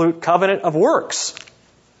absolute covenant of works.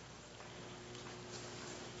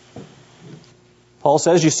 Paul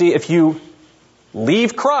says, you see, if you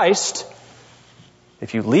leave Christ,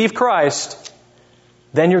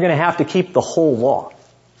 then you're going to have to keep the whole law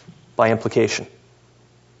by implication.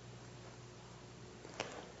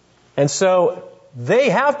 And so they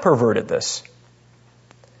have perverted this.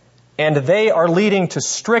 And they are leading to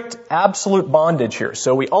strict absolute bondage here.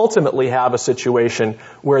 So we ultimately have a situation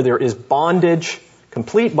where there is bondage,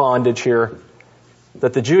 complete bondage here,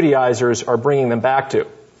 that the Judaizers are bringing them back to.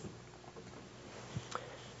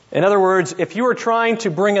 In other words, if you are trying to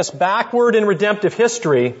bring us backward in redemptive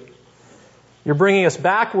history, you're bringing us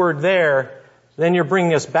backward there, then you're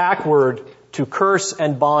bringing us backward to curse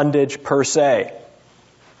and bondage per se.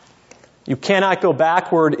 You cannot go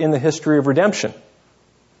backward in the history of redemption.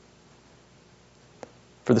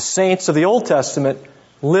 For the saints of the Old Testament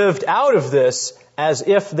lived out of this as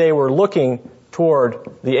if they were looking toward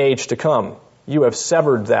the age to come. You have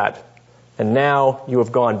severed that, and now you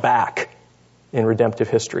have gone back in redemptive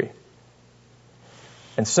history.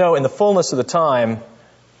 And so in the fullness of the time,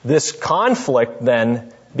 this conflict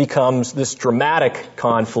then becomes this dramatic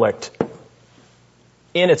conflict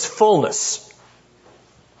in its fullness,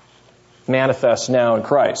 manifest now in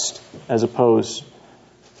Christ, as opposed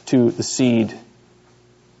to the seed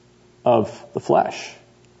of the flesh,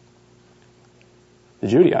 the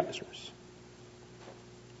Judaizers.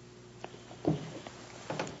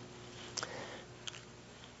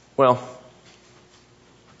 Well,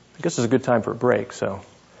 I guess it's a good time for a break, so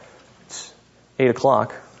it's 8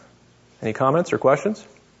 o'clock. Any comments or questions?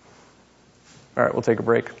 All right, we'll take a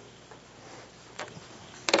break.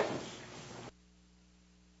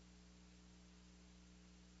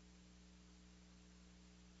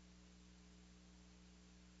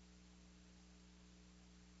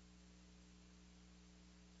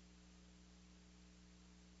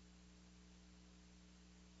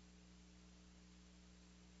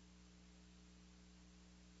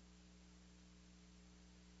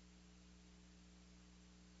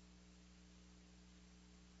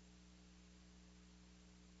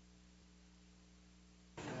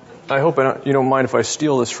 I hope you don't mind if I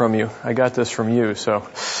steal this from you. I got this from you, so.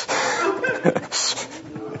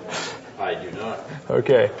 I do not.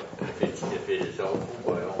 Okay. If it is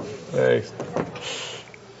helpful, by all means. Thanks.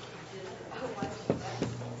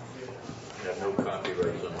 I have no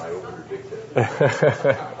copyrights on my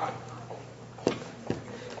over-dictate.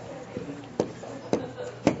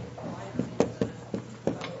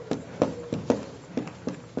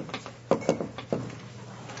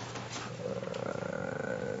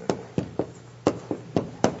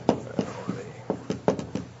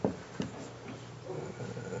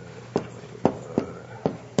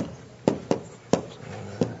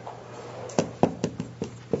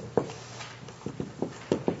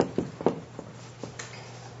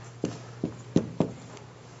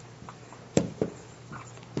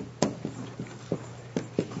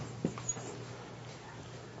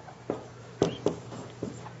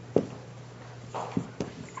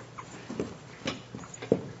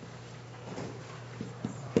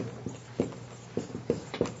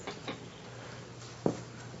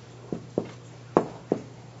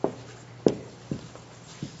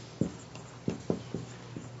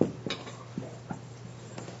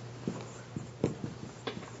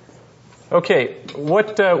 Okay,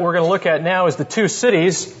 what we're going to look at now is the two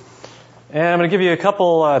cities, and I'm going to give you a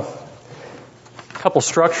couple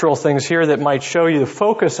structural things here that might show you the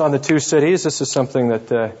focus on the two cities. This is something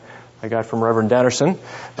that I got from Reverend Dennerson.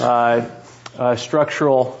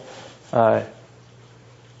 Structural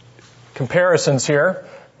comparisons here.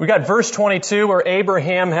 We got verse 22 where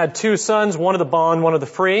Abraham had two sons, one of the bond, one of the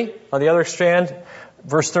free. On the other strand,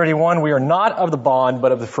 verse 31, we are not of the bond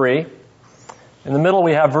but of the free. In the middle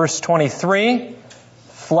we have verse 23,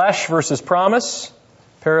 flesh versus promise,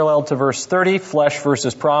 parallel to verse 30, flesh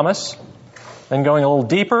versus promise. Then going a little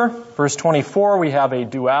deeper, verse 24, we have a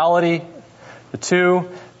duality, the two.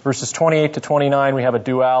 Verses 28 to 29, we have a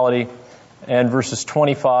duality. And verses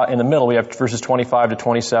 25, in the middle, we have verses 25 to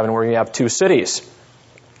 27, where we have two cities.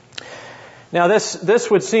 Now this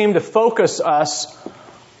would seem to focus us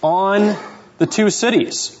on the two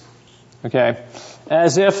cities. Okay?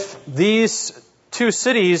 As if these two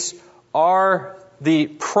cities are the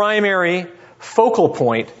primary focal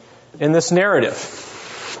point in this narrative.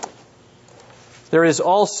 There is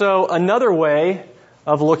also another way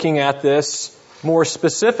of looking at this more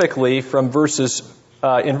specifically from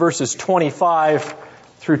in verses 25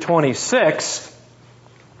 through 26,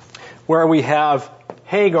 where we have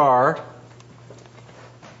Hagar,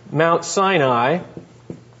 Mount Sinai,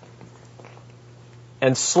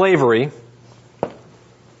 and slavery.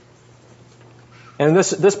 And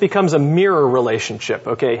this becomes a mirror relationship.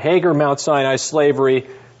 Okay, Hagar, Mount Sinai, slavery,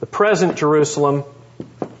 the present Jerusalem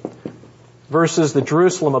versus the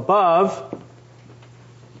Jerusalem above.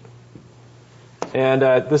 And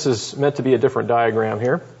this is meant to be a different diagram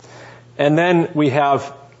here. And then we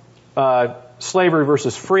have slavery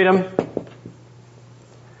versus freedom.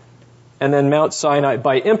 And then Mount Sinai,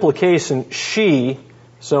 by implication, she,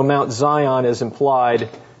 so Mount Zion is implied,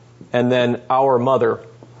 and then our mother.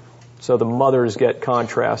 So the mothers get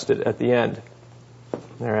contrasted at the end.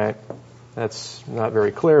 All right. That's not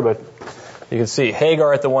very clear, but you can see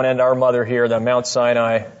Hagar at the one end, our mother here, then Mount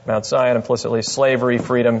Zion implicitly, slavery,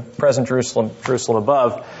 freedom, present Jerusalem, Jerusalem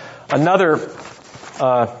above. Another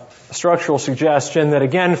structural suggestion that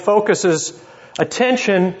again focuses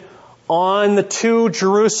attention on the two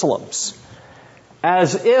Jerusalems.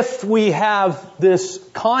 As if we have this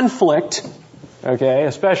conflict, okay,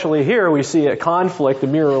 especially here we see a conflict, a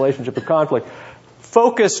mirror relationship of conflict,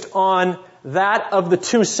 focused on that of the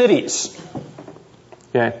two cities.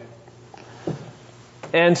 Okay.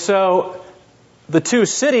 And so the two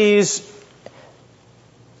cities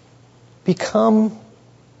become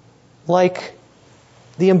like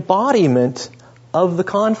the embodiment of the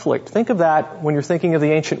conflict. Think of that when you're thinking of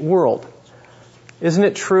the ancient world. Isn't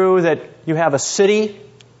it true that you have a city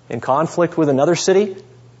in conflict with another city?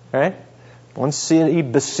 Right? One city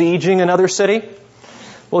besieging another city.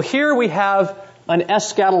 Well, here we have an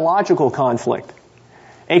eschatological conflict.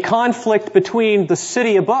 A conflict between the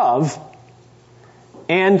city above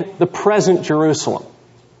and the present Jerusalem.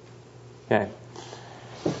 Okay.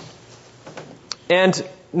 And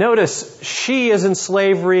notice, she is in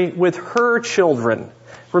slavery with her children.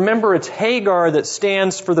 Remember, it's Hagar that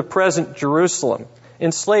stands for the present Jerusalem,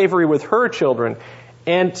 in slavery with her children.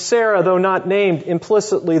 And Sarah, though not named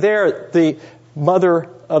implicitly there, the mother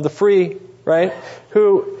of the free, right,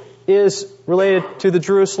 who is related to the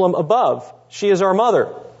Jerusalem above. She is our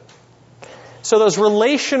mother. So those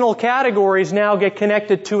relational categories now get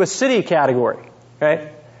connected to a city category,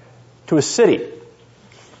 right? To a city.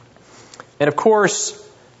 And of course,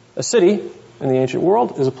 a city in the ancient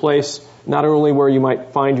world is a place not only where you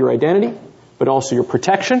might find your identity, but also your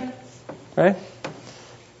protection, right?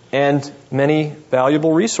 And many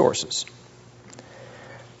valuable resources.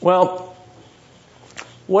 Well,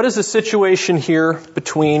 what is the situation here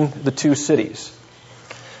between the two cities?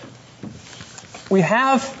 We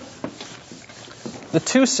have the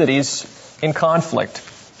two cities in conflict.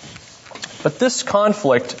 But this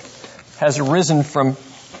conflict has arisen from,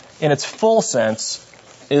 in its full sense,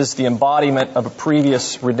 is the embodiment of a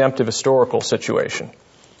previous redemptive historical situation.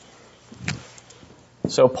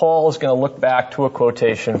 So Paul is going to look back to a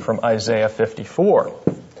quotation from Isaiah 54.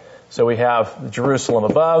 So we have Jerusalem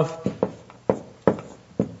above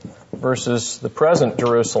versus the present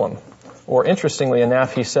Jerusalem. Or interestingly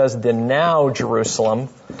enough, he says the now Jerusalem.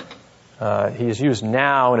 He's used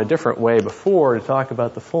now in a different way before to talk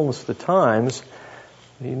about the fullness of the times.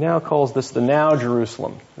 He now calls this the now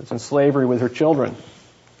Jerusalem. It's in slavery with her children.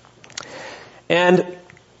 And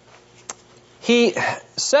he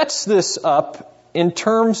sets this up in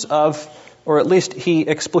terms of, or at least he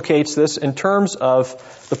explicates this in terms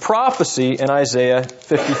of the prophecy in Isaiah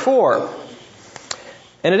 54.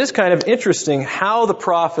 And it is kind of interesting how the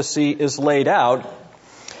prophecy is laid out,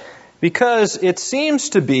 because it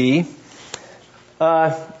seems to be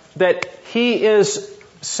that he is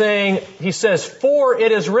saying, he says, "For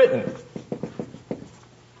it is written,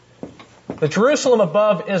 the Jerusalem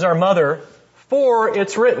above is our mother, for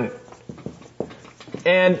it's written."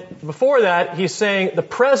 And before that, he's saying the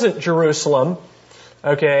present Jerusalem,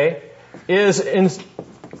 okay, is in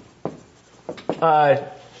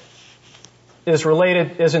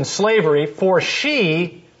slavery, for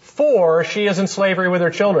she is in slavery with her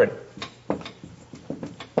children.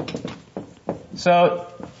 So,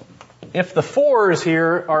 if the fours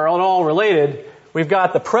here are all related, we've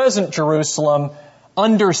got the present Jerusalem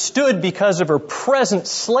understood because of her present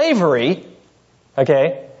slavery,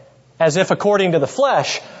 okay, as if according to the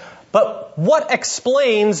flesh. But what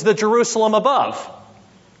explains the Jerusalem above?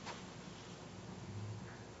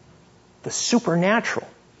 The supernatural.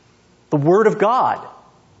 The Word of God.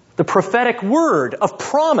 The prophetic word of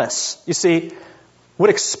promise, you see, would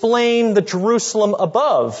explain the Jerusalem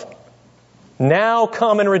above. Now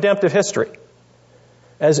come in redemptive history.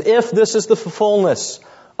 as if this is the fullness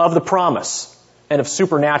of the promise and of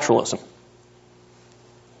supernaturalism.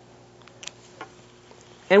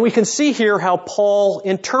 And we can see here how Paul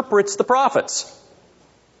interprets the prophets.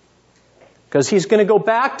 Because he's going to go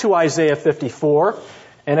back to Isaiah 54.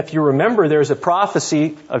 And if you remember, there's a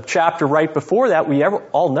prophecy of chapter right before that we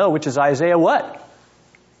all know, which is Isaiah what?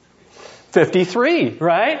 53,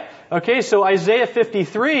 right? Okay, so Isaiah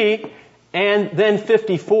 53 and then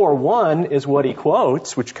 54:1 is what he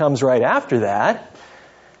quotes, which comes right after that.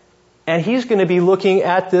 And he's going to be looking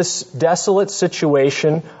at this desolate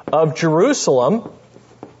situation of Jerusalem,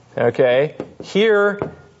 okay, here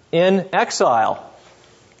in exile.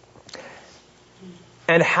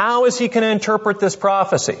 And how is he going to interpret this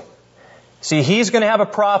prophecy? See, he's going to have a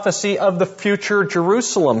prophecy of the future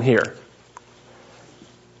Jerusalem here.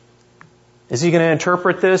 Is he going to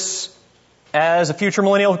interpret this as a future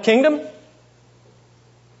millennial kingdom?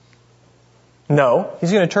 No,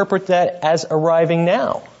 he's going to interpret that as arriving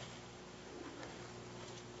now.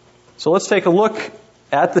 So let's take a look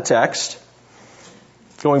at the text.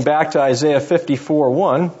 Going back to Isaiah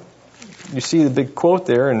 54:1, you see the big quote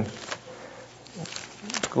there in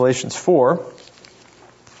Galatians 4.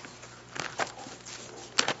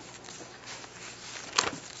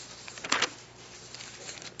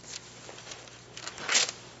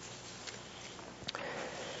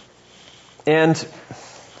 And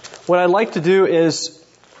what I'd like to do is,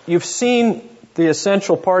 you've seen the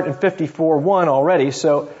essential part in 54:1 already,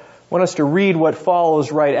 so I want us to read what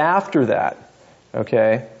follows right after that.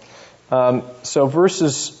 Okay? So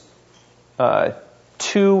verses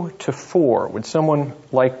 2 to 4. Would someone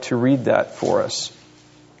like to read that for us?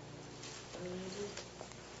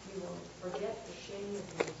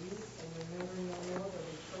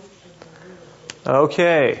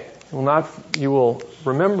 Okay. You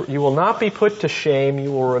will not be put to shame.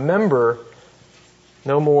 You will remember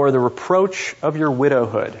no more the reproach of your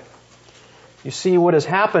widowhood. You see, what has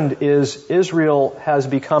happened is Israel has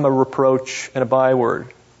become a reproach and a byword.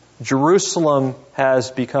 Jerusalem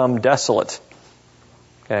has become desolate.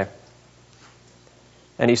 Okay.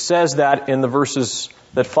 And he says that in the verses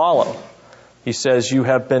that follow. He says, you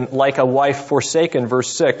have been like a wife forsaken,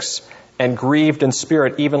 verse 6, and grieved in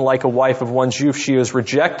spirit, even like a wife of one's youth, she is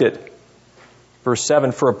rejected. Verse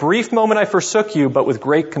 7, for a brief moment I forsook you, but with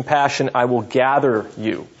great compassion I will gather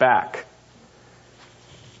you back.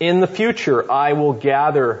 In the future, I will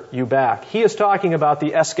gather you back. He is talking about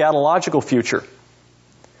the eschatological future.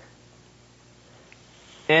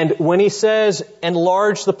 And when he says,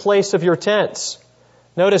 enlarge the place of your tents,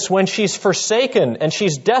 notice when she's forsaken and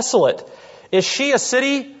she's desolate, is she a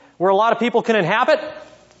city where a lot of people can inhabit?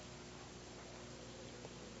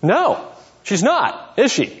 No, she's not,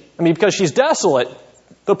 is she? I mean, because she's desolate,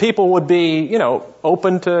 the people would be,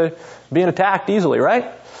 open to being attacked easily,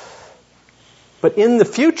 right? But in the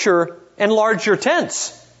future, enlarge your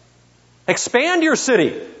tents. Expand your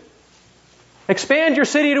city. Expand your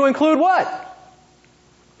city to include what?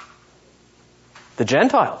 The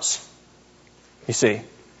Gentiles. You see,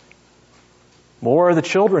 more are the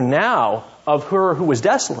children now of her who was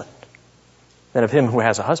desolate than of him who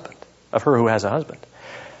has a husband, of her who has a husband.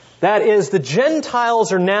 That is, the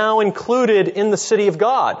Gentiles are now included in the city of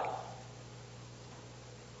God.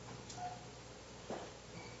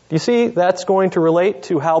 Do you see that's going to relate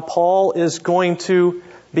to how Paul is going to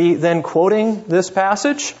be then quoting this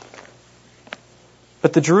passage?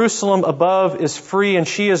 But the Jerusalem above is free, and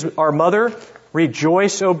she is our mother.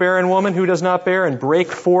 Rejoice, O barren woman who does not bear, and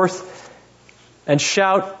break forth and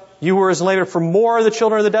shout, you were as later, for more are the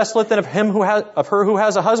children of the desolate than of her who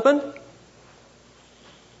has a husband.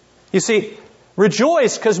 You see,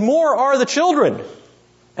 rejoice, because more are the children.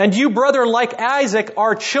 And you, brethren, like Isaac,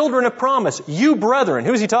 are children of promise. You, brethren,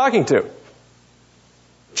 who's he talking to?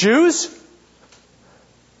 Jews?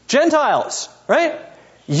 Gentiles, right?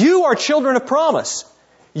 You are children of promise.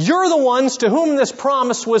 You're the ones to whom this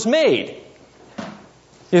promise was made.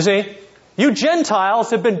 You see, you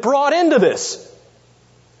Gentiles have been brought into this.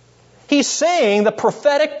 He's saying the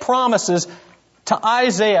prophetic promises to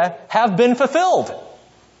Isaiah have been fulfilled.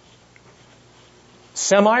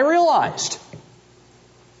 Semi-realized.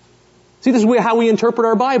 See, this is how we interpret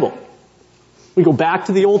our Bible. We go back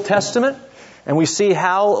to the Old Testament, and we see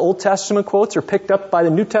how Old Testament quotes are picked up by the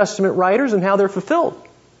New Testament writers and how they're fulfilled.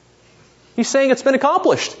 He's saying it's been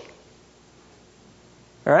accomplished.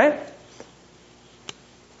 All right?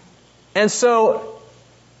 And so,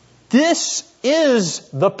 this is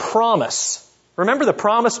the promise. Remember the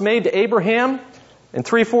promise made to Abraham in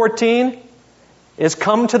 3:14 is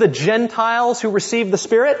come to the Gentiles who receive the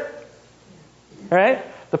Spirit. All right?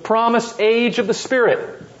 The promised age of the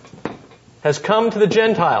Spirit. has come to the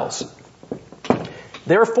Gentiles.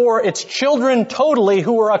 Therefore, it's children totally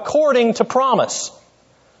who are according to promise.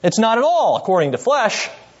 It's not at all according to flesh.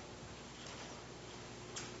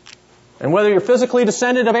 And whether you're physically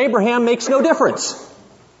descendant of Abraham makes no difference.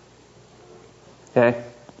 Okay?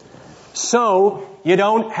 So, you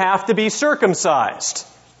don't have to be circumcised.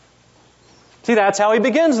 See, that's how he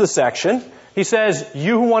begins the section. He says,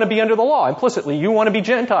 you who want to be under the law, implicitly, you want to be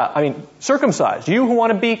circumcised. You who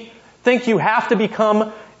want to think you have to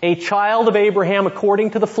become a child of Abraham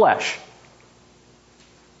according to the flesh.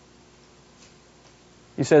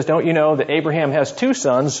 He says, don't you know that Abraham has two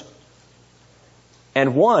sons,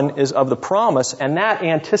 and one is of the promise, and that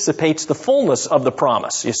anticipates the fullness of the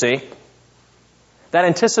promise, you see? That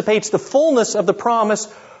anticipates the fullness of the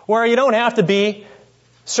promise where you don't have to be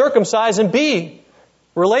circumcised and be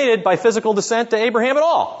related by physical descent to Abraham at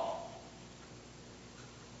all.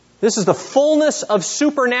 This is the fullness of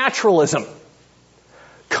supernaturalism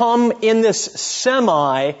come in this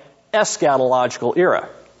semi-eschatological era,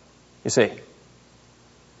 you see.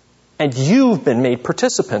 And you've been made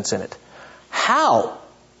participants in it. How?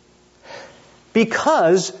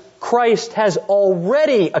 Because Christ has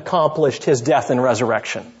already accomplished His death and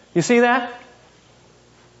resurrection. You see that?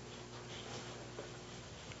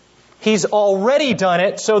 He's already done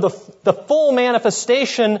it, so the full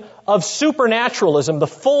manifestation of supernaturalism, the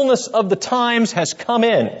fullness of the times has come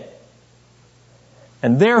in.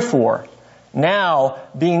 And therefore, now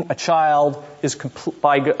being a child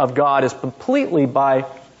of God is completely by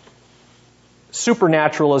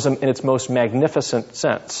supernaturalism in its most magnificent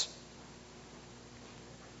sense.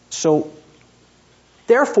 So,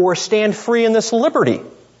 therefore, stand free in this liberty.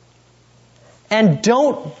 And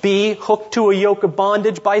don't be hooked to a yoke of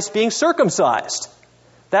bondage by being circumcised.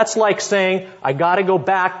 That's like saying, I got to go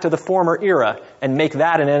back to the former era and make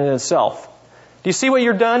that an end in itself. Do you see what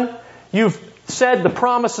you've done? You've said the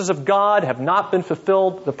promises of God have not been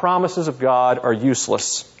fulfilled. The promises of God are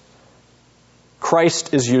useless.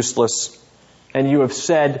 Christ is useless. And you have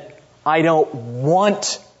said, I don't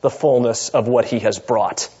want the fullness of what He has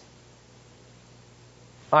brought.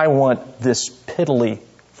 I want this piddly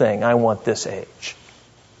thing. I want this age.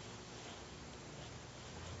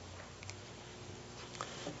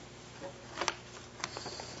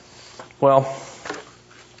 Well,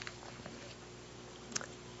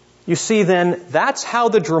 you see then, that's how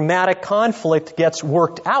the dramatic conflict gets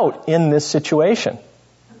worked out in this situation.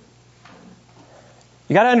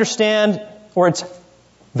 You got to understand, or it's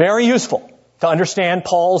very useful to understand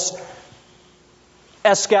Paul's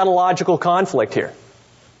eschatological conflict here.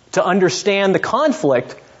 To understand the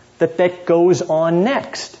conflict that goes on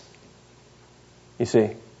next. You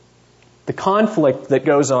see, the conflict that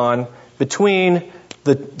goes on between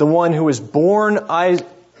the one who is born,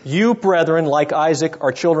 you brethren, like Isaac,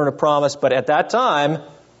 are children of promise, but at that time,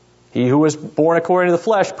 he who was born according to the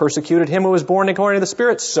flesh persecuted him who was born according to the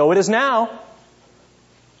Spirit. So it is now.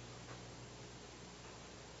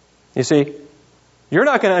 You see, you're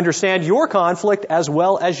not going to understand your conflict as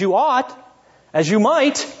well as you ought, as you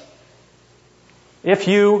might, if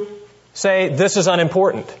you say, this is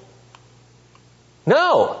unimportant.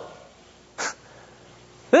 No!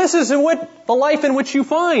 This is the life in which you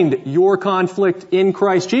find your conflict in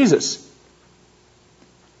Christ Jesus.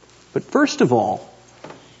 But first of all,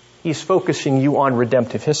 He's focusing you on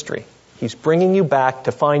redemptive history. He's bringing you back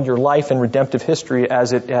to find your life in redemptive history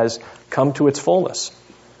as it has come to its fullness.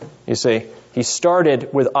 You see, He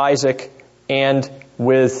started with Isaac and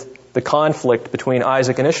with the conflict between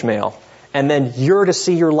Isaac and Ishmael. And then you're to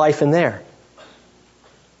see your life in there.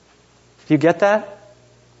 Do you get that?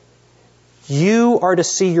 You are to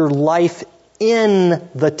see your life in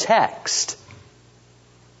the text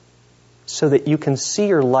so that you can see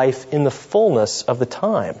your life in the fullness of the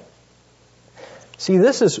time. See,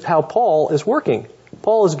 this is how Paul is working.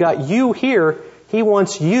 Paul has got you here. He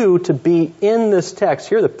wants you to be in this text.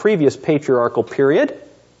 Here, the previous patriarchal period,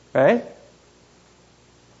 right?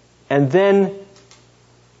 And then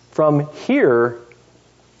from here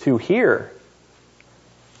to here.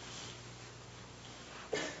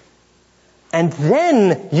 And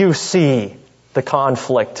then you see the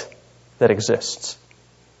conflict that exists.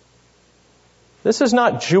 This is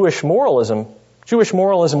not Jewish moralism. Jewish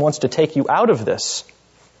moralism wants to take you out of this.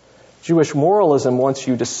 Jewish moralism wants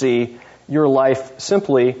you to see your life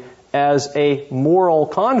simply as a moral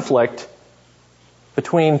conflict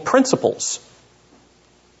between principles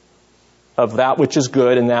of that which is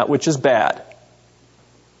good and that which is bad.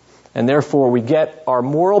 And therefore we get our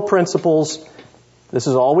moral principles. This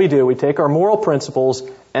is all we do. We take our moral principles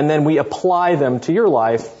and then we apply them to your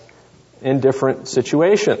life in different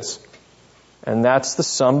situations. And that's the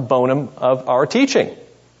sum bonum of our teaching.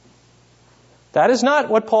 That is not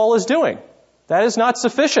what Paul is doing. That is not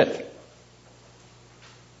sufficient.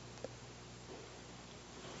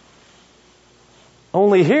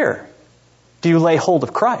 Only here do you lay hold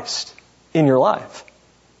of Christ in your life,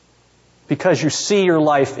 because you see your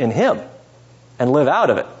life in Him and live out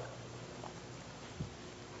of it.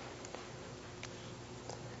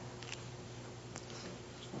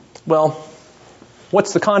 Well,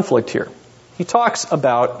 what's the conflict here? He talks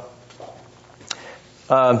about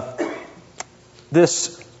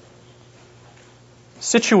this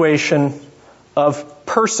situation of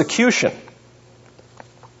persecution.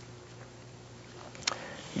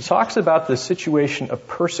 He talks about the situation of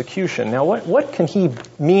persecution. Now, what can he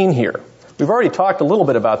mean here? We've already talked a little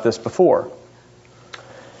bit about this before.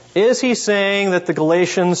 Is he saying that the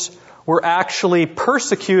Galatians were actually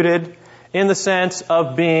persecuted in the sense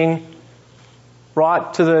of being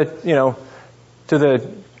brought to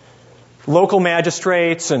the local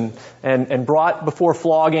magistrates and brought before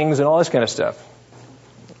floggings and all this kind of stuff?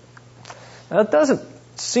 Now, that doesn't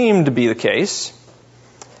seem to be the case,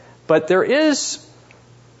 but there is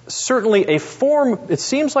certainly it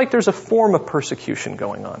seems like there's a form of persecution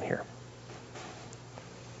going on here.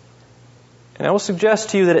 And I will suggest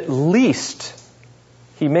to you that at least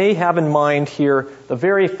he may have in mind here the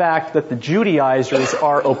very fact that the Judaizers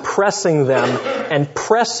are oppressing them and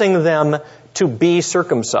pressing them to be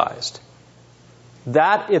circumcised.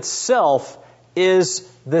 That itself is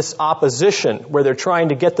this opposition where they're trying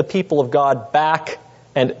to get the people of God back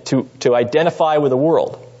and to identify with the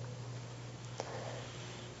world.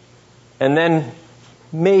 And then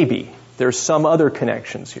maybe there's some other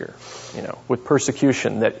connections here, with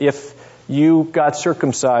persecution, that if you got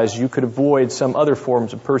circumcised, you could avoid some other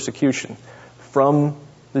forms of persecution from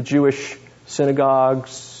the Jewish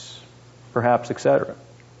synagogues, perhaps, etc.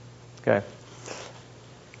 Okay.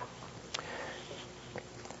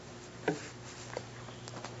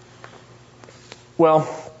 Well,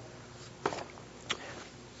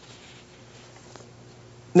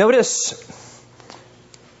 notice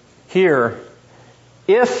here,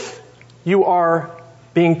 if you are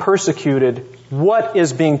being persecuted, what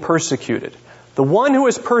is being persecuted? The one who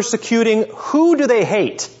is persecuting, who do they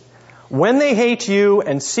hate? When they hate you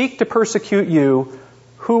and seek to persecute you,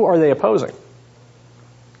 who are they opposing?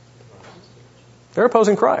 They're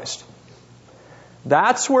opposing Christ.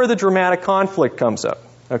 That's where the dramatic conflict comes up.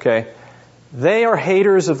 Okay? They are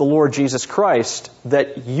haters of the Lord Jesus Christ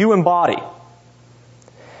that you embody.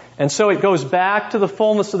 And so it goes back to the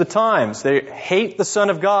fullness of the times. They hate the Son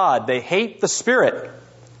of God. They hate the Spirit.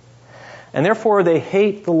 And therefore they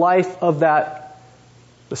hate the life of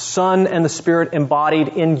the Son and the Spirit embodied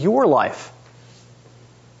in your life.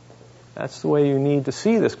 That's the way you need to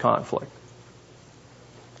see this conflict.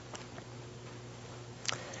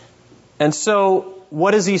 And so,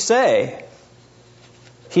 what does he say?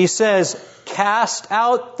 He says, cast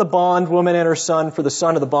out the bondwoman and her son, for the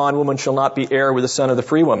son of the bondwoman shall not be heir with the son of the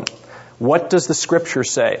free woman. What does the Scripture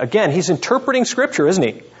say? Again, he's interpreting Scripture, isn't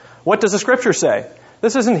he? What does the Scripture say?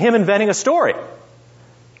 This isn't him inventing a story.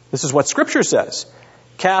 This is what Scripture says.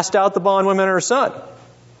 Cast out the bondwoman and her son.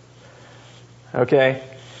 Okay?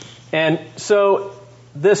 And so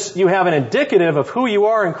you have an indicative of who you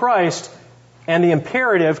are in Christ, and the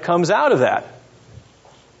imperative comes out of that.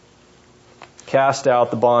 Cast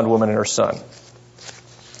out the bondwoman and her son.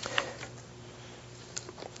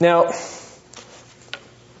 Now,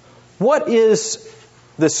 what is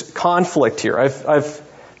this conflict here?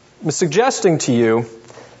 I'm suggesting to you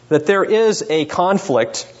that there is a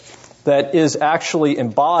conflict that is actually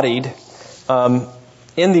embodied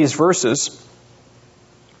in these verses,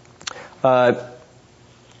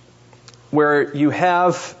 where you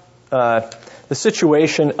have the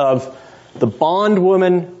situation of the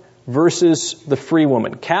bondwoman versus the free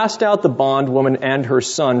woman. Cast out the bondwoman and her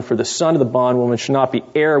son, for the son of the bondwoman should not be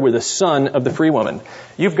heir with the son of the free woman.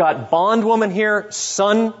 You've got bondwoman here,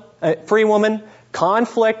 free woman,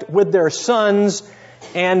 conflict with their sons,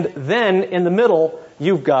 and then in the middle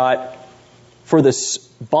you've got, for this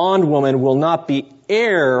bondwoman will not be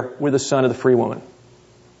heir with the son of the free woman.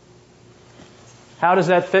 How does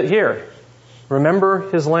that fit here?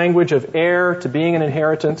 Remember his language of heir to being an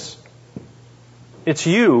inheritance? It's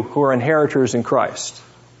you who are inheritors in Christ.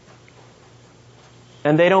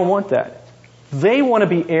 And they don't want that. They want to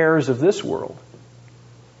be heirs of this world.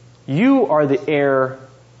 You are the heir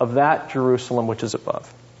of that Jerusalem which is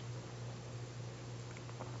above.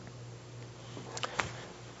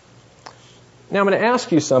 Now I'm going to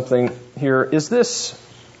ask you something here. Is this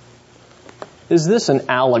an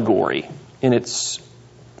allegory in its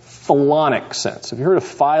Philonic sense. Have you heard of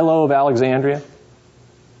Philo of Alexandria?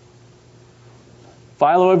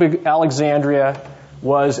 Philo of Alexandria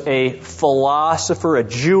was a philosopher, a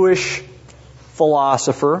Jewish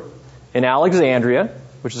philosopher in Alexandria,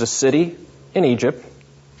 which is a city in Egypt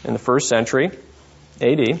in the 1st century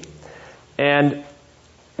AD. And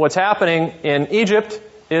what's happening in Egypt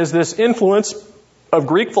is this influence of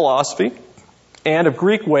Greek philosophy and of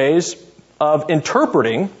Greek ways of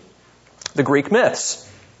interpreting the Greek myths.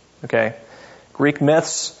 Okay? Greek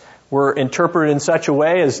myths were interpreted in such a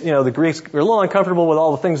way as, the Greeks were a little uncomfortable with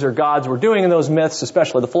all the things their gods were doing in those myths,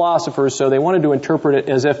 especially the philosophers, so they wanted to interpret it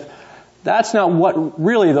as if that's not what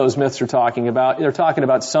really those myths are talking about. They're talking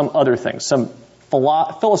about some other things, some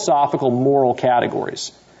philosophical moral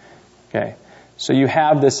categories. Okay? So you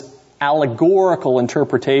have this allegorical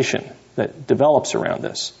interpretation that develops around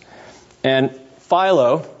this. And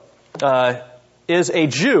Philo is a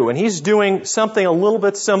Jew, and he's doing something a little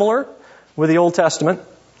bit similar with the Old Testament.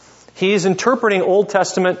 He's interpreting Old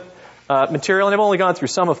Testament material, and I've only gone through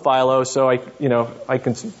some of Philo, so I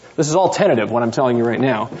can. This is all tentative what I'm telling you right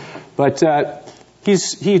now, but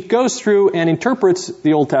he goes through and interprets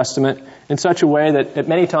the Old Testament in such a way that at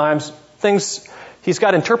many times he's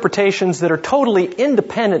got interpretations that are totally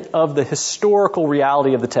independent of the historical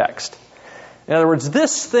reality of the text. In other words,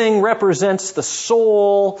 this thing represents the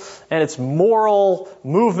soul and its moral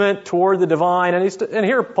movement toward the divine, and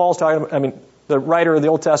here Paul's talking about, the writer of the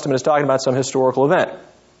Old Testament is talking about some historical event.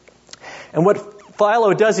 And what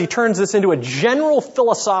Philo does, he turns this into a general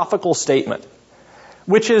philosophical statement,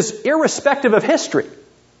 which is irrespective of history.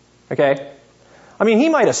 Okay? He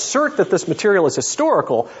might assert that this material is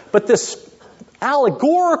historical, but this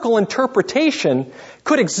allegorical interpretation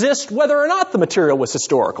could exist whether or not the material was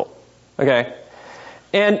historical. Okay?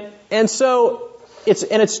 And so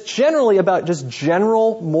it's generally about just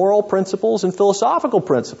general moral principles and philosophical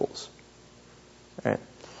principles. Right.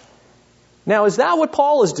 Now, is that what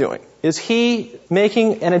Paul is doing? Is he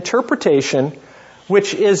making an interpretation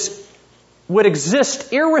which would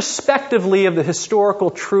exist irrespectively of the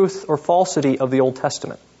historical truth or falsity of the Old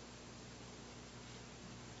Testament?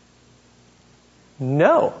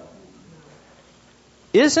 No.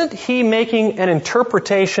 Isn't he making an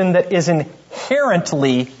interpretation that is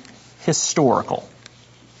inherently historical?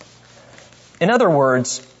 In other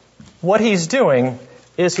words, what he's doing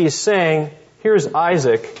is he's saying, here's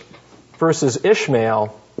Isaac versus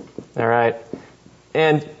Ishmael, all right?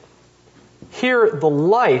 And here the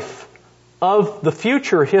life of the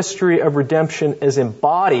future history of redemption is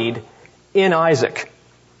embodied in Isaac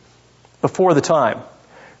before the time.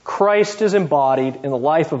 Christ is embodied in the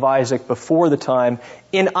life of Isaac before the time,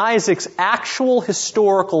 in Isaac's actual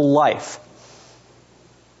historical life.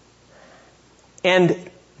 And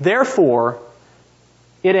therefore,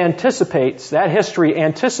 that history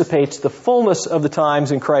anticipates the fullness of the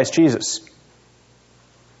times in Christ Jesus.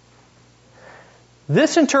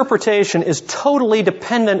 This interpretation is totally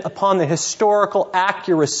dependent upon the historical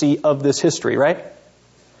accuracy of this history, right?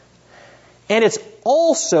 And it's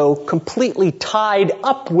also completely tied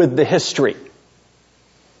up with the history.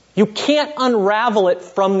 You can't unravel it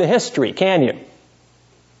from the history, can you?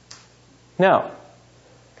 No.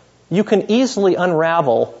 You can easily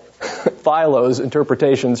unravel Philo's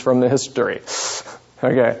interpretations from the history.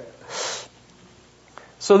 Okay.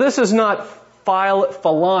 So this is not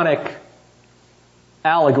Philonic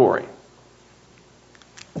allegory.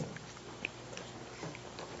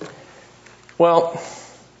 Well,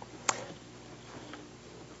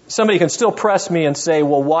 somebody can still press me and say,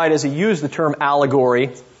 well, why does he use the term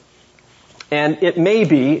allegory? And it may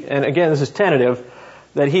be, and again, this is tentative,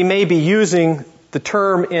 that he may be using the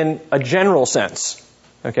term in a general sense.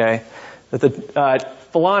 Okay? That the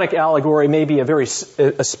Philonic allegory may be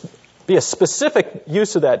a specific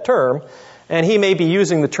use of that term, and he may be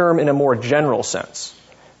using the term in a more general sense.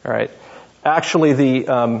 All right? Actually,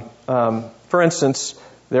 for instance,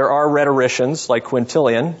 there are rhetoricians like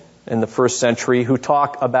Quintilian in the 1st century who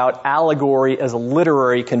talk about allegory as a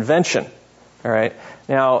literary convention. All right?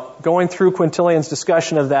 Now, going through Quintilian's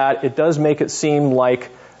discussion of that, it does make it seem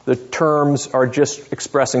like the terms are just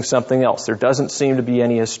expressing something else. There doesn't seem to be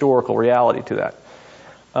any historical reality to that.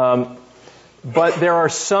 But there are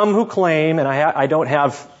some who claim, and I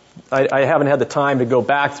haven't had the time to go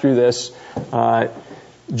back through this,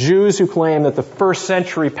 Jews who claim that the 1st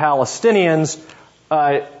century Palestinians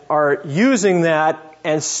are using that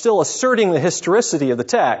and still asserting the historicity of the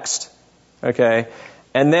text, okay,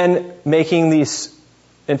 and then making these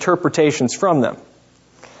interpretations from them.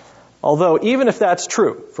 Although, even if that's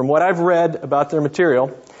true, from what I've read about their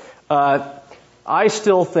material, I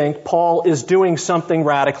still think Paul is doing something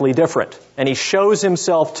radically different, and he shows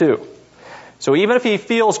himself too. So even if he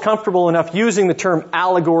feels comfortable enough using the term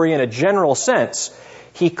allegory in a general sense,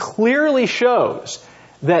 he clearly shows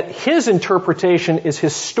that his interpretation is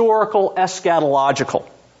historical, eschatological.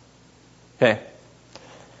 Okay.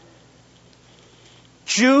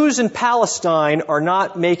 Jews in Palestine are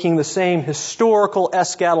not making the same historical,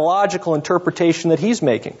 eschatological interpretation that he's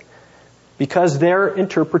making, because their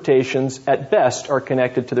interpretations, at best, are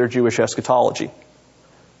connected to their Jewish eschatology.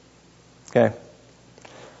 Okay?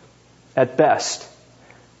 At best.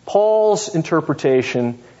 Paul's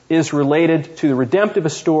interpretation is related to the redemptive,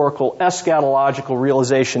 historical, eschatological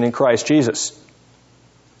realization in Christ Jesus.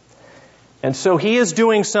 And so he is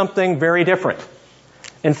doing something very different.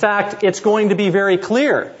 In fact, it's going to be very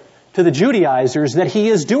clear to the Judaizers that he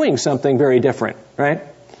is doing something very different, right?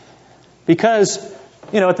 Because,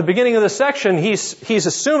 at the beginning of the section, he's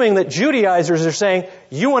assuming that Judaizers are saying,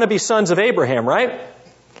 you want to be sons of Abraham, right?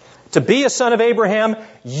 To be a son of Abraham,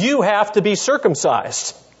 you have to be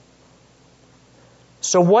circumcised.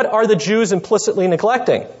 So what are the Jews implicitly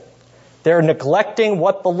neglecting? They're neglecting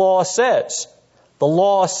what the law says. The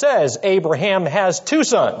law says Abraham has two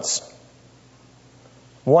sons.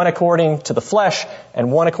 One according to the flesh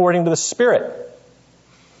and one according to the Spirit.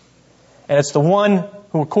 And it's the one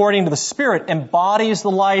who according to the Spirit embodies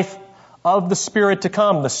the life of the Spirit to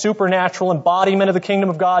come, the supernatural embodiment of the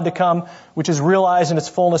kingdom of God to come, which is realized in its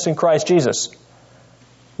fullness in Christ Jesus.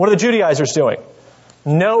 What are the Judaizers doing?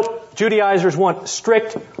 No, Judaizers want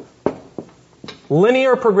strict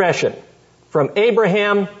linear progression from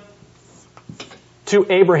Abraham to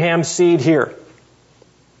Abraham's seed here,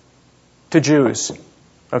 to Jews.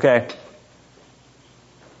 Okay?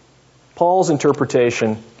 Paul's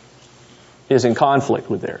interpretation is in conflict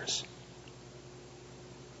with theirs.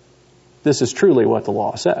 This is truly what the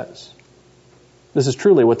law says. This is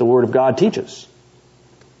truly what the Word of God teaches.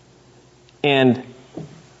 And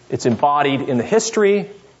it's embodied in the history,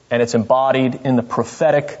 and it's embodied in the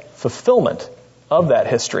prophetic fulfillment of that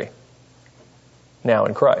history, now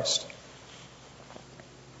in Christ.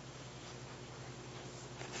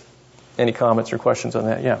 Any comments or questions on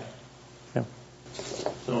that? Yeah.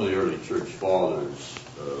 Some of the early church fathers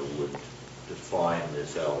would define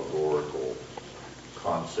this allegorical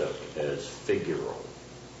concept as figural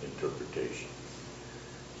interpretation.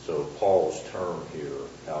 So Paul's term here,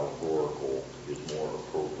 allegorical, is more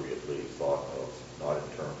appropriately thought of not in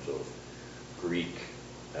terms of Greek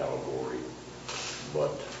allegory,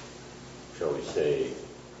 but, shall we say,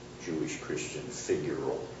 Jewish Christian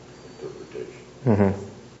figural interpretation. Mm-hmm.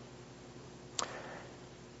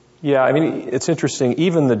 Yeah, it's interesting.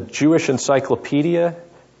 Even the Jewish Encyclopedia,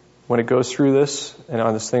 when it goes through this and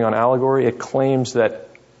on this thing on allegory, it claims that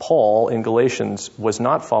Paul in Galatians was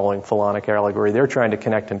not following Philonic allegory. They're trying to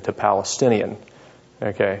connect him to Palestinian.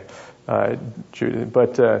 Okay,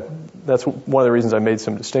 but that's one of the reasons I made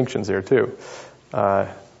some distinctions there too.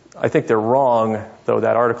 I think they're wrong, though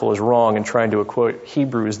that article is wrong in trying to equate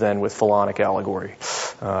Hebrews then with Philonic allegory,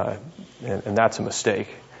 and that's a mistake.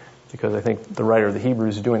 Because I think the writer of the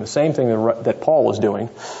Hebrews is doing the same thing that Paul was doing.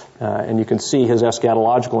 And you can see his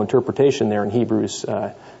eschatological interpretation there in Hebrews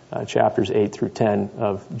chapters 8 through 10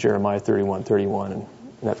 of Jeremiah 31:31. And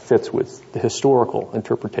that fits with the historical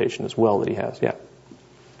interpretation as well that he has. Yeah.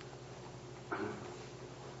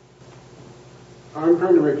 I'm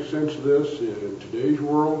trying to make sense of this in today's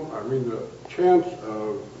world. The chance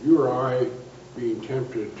of you or I being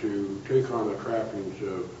tempted to take on the trappings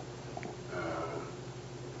of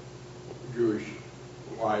Jewish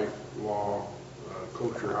life, law,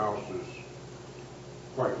 culture, house is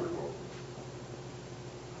quite remote.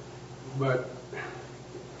 But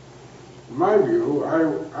in my view,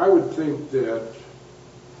 I would think that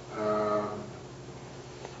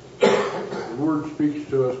the Word speaks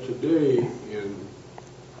to us today in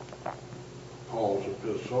Paul's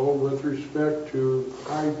epistle with respect to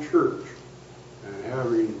high church and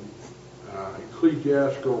having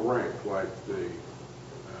ecclesiastical rank, like the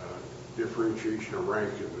differentiation of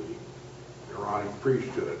rank in the Aaronic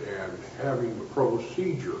priesthood, and having the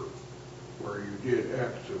procedure where you did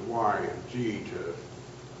X and Y and Z to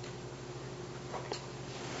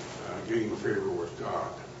gain favor with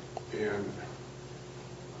God. And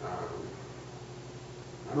I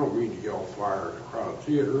don't mean to yell fire in a crowded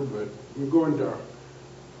theater, but you go into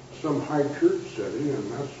some high church setting,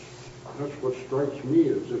 and that's what strikes me,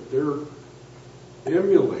 is that they're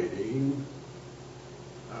emulating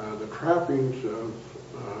the trappings of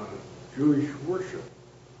Jewish worship.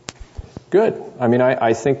 Good.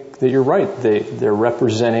 I think that you're right. They're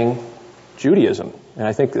representing Judaism. And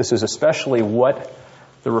I think this is especially what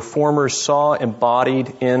the Reformers saw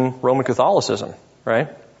embodied in Roman Catholicism, right?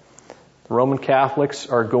 The Roman Catholics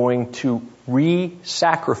are going to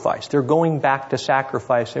re-sacrifice. They're going back to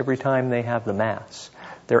sacrifice every time they have the Mass.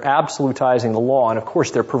 They're absolutizing the law, and of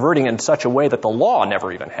course they're perverting it in such a way that the law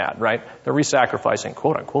never even had, right? They're re-sacrificing,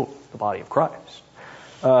 quote unquote, the body of Christ.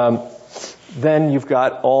 Then you've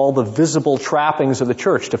got all the visible trappings of the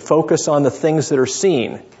church to focus on the things that are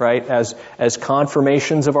seen, right, as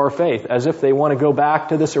confirmations of our faith, as if they want to go back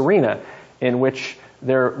to this arena in which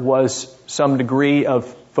there was some degree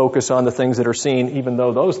of focus on the things that are seen, even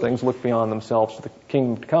though those things look beyond themselves to the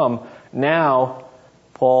kingdom to come. Now,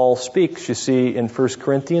 Paul speaks, you see, in 1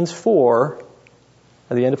 Corinthians 4,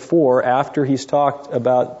 at the end of 4, after he's talked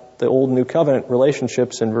about the Old and New Covenant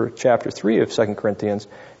relationships in chapter 3 of 2 Corinthians,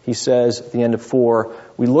 he says at the end of 4,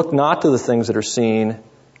 we look not to the things that are seen,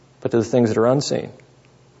 but to the things that are unseen.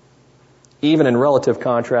 Even in relative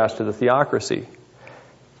contrast to the theocracy.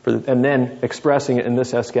 And then expressing it in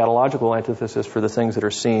this eschatological antithesis, for the things that are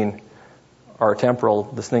seen are temporal,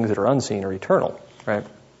 the things that are unseen are eternal, right?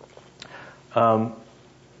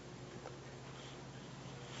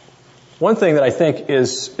 One thing that I think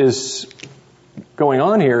is going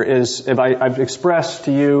on here is, if I've expressed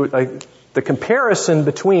to you the comparison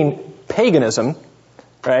between paganism,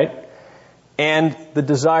 right, and the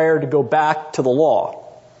desire to go back to the law,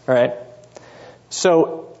 right?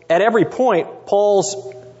 So at every point,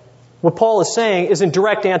 what Paul is saying is in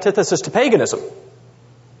direct antithesis to paganism.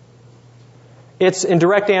 It's in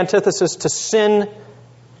direct antithesis to sin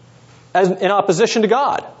in opposition to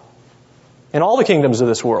God in all the kingdoms of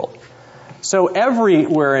this world. So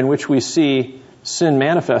everywhere in which we see sin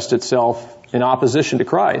manifest itself in opposition to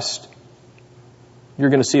Christ, you're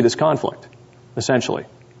going to see this conflict, essentially.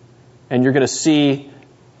 And you're going to see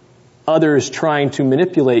others trying to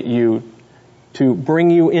manipulate you to bring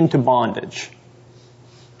you into bondage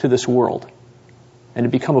to this world and to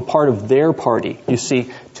become a part of their party, you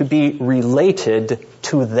see, to be related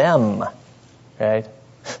to them, right?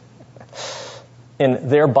 In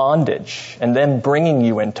their bondage, and then bringing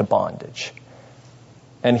you into bondage.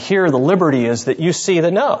 And here the liberty is that you see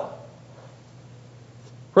that no.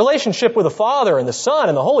 Relationship with the Father and the Son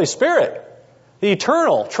and the Holy Spirit, the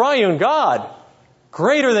eternal, triune God,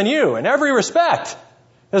 greater than you in every respect,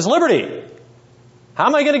 is liberty. How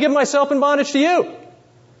am I going to give myself in bondage to you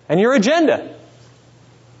and your agenda?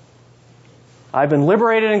 I've been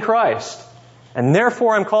liberated in Christ, and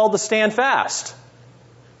therefore I'm called to stand fast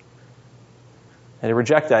and to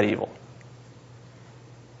reject that evil.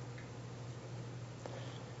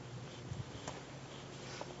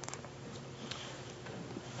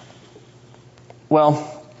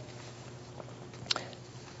 Well,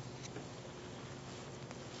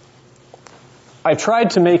 I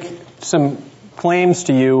tried to make some claims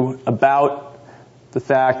to you about the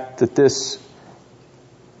fact that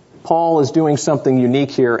Paul is doing something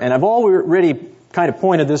unique here, and I've already kind of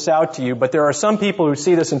pointed this out to you, but there are some people who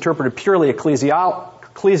see this interpreted purely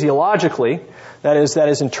ecclesiologically, that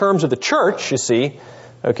is in terms of the church, you see,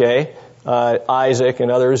 okay, Isaac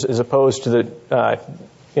and others, as opposed to the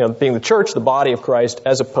being the church, the body of Christ,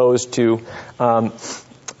 as opposed to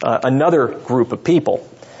another group of people.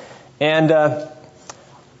 And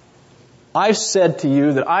I've said to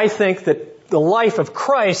you that I think that the life of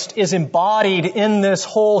Christ is embodied in this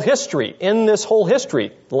whole history.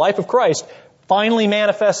 The life of Christ finally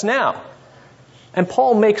manifests now. And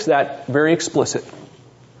Paul makes that very explicit,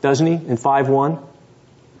 doesn't he, in 5:1?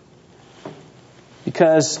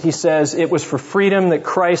 Because he says, it was for freedom that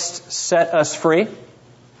Christ set us free.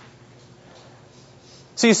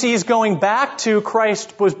 So you see, he's going back to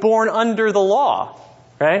Christ was born under the law,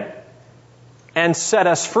 right? And set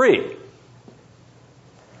us free.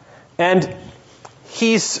 And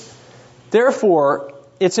therefore,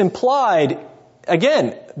 it's implied,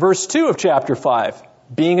 again, verse 2 of chapter 5,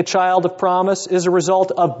 being a child of promise is a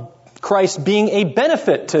result of Christ being a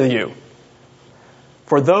benefit to you.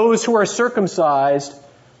 For those who are circumcised,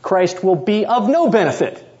 Christ will be of no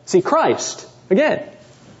benefit. See, Christ, again.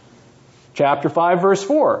 Chapter 5, verse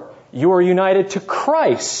 4. You are united to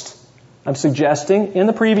Christ. I'm suggesting in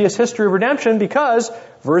the previous history of redemption, because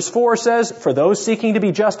verse 4 says, for those seeking to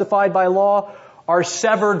be justified by law are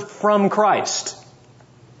severed from Christ.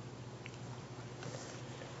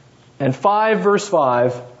 And 5, verse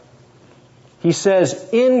 5, he says,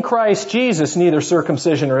 in Christ Jesus, neither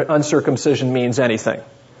circumcision or uncircumcision means anything.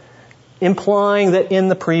 Implying that in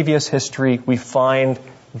the previous history, we find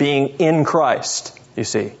being in Christ, you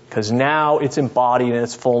see, because now it's embodied in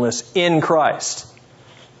its fullness in Christ.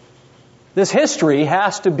 This history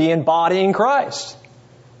has to be embodying Christ.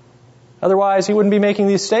 Otherwise, he wouldn't be making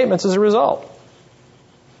these statements as a result.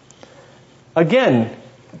 Again,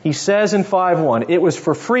 he says in 5:1, it was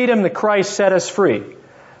for freedom that Christ set us free.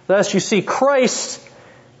 Thus, you see, Christ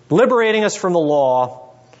liberating us from the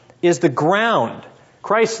law is the ground.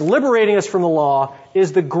 Christ liberating us from the law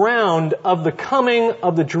is the ground of the coming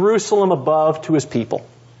of the Jerusalem above to His people.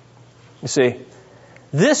 You see,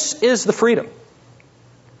 this is the freedom.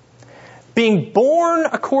 Being born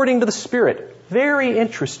according to the Spirit. Very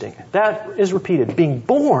interesting. That is repeated. Being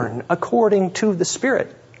born according to the Spirit.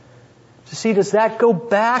 You see, does that go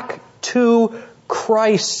back to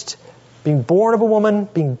Christ? Being born of a woman,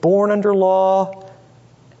 being born under law,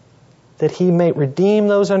 that He may redeem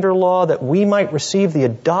those under law, that we might receive the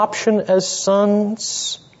adoption as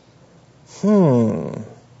sons.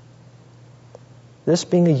 This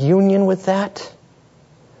being a union with that.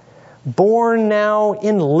 Born now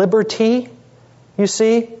in liberty, you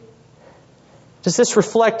see. Does this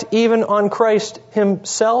reflect even on Christ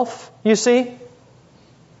Himself, you see?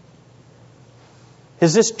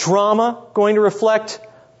 Is this drama going to reflect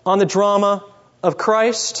on the drama of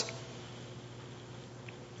Christ?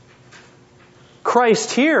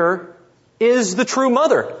 Christ here is the true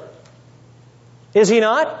mother. Is He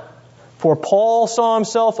not? For Paul saw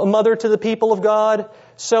himself a mother to the people of God.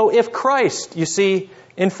 So if Christ, you see,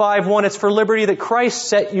 in 5:1, it's for liberty that Christ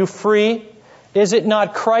set you free. Is it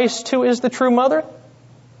not Christ who is the true mother?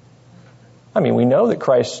 I mean, we know that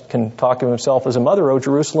Christ can talk of Himself as a mother, O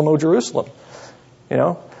Jerusalem, O Jerusalem. You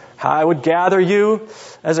know, I would gather you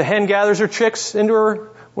as a hen gathers her chicks into her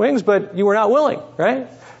wings, but you were not willing, right?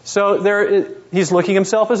 So He's looking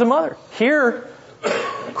Himself as a mother. Here,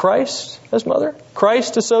 Christ as mother.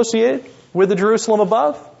 Christ associated with the Jerusalem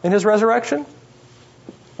above in His resurrection.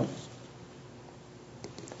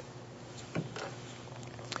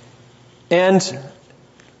 And,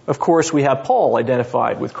 of course, we have Paul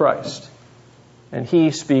identified with Christ. And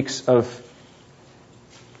he speaks of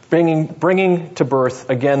bringing to birth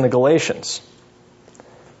again the Galatians.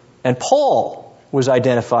 And Paul was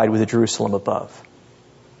identified with the Jerusalem above.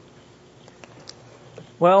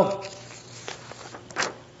 Well,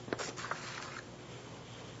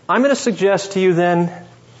 I'm going to suggest to you then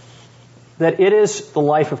that it is the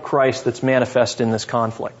life of Christ that's manifest in this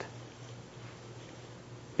conflict.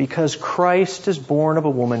 Because Christ is born of a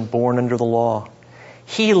woman born under the law.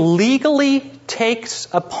 He legally takes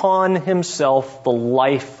upon Himself the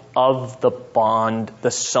life of the bond, the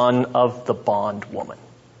son of the bondwoman.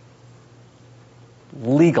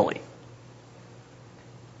 Legally.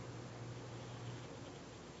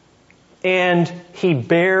 And He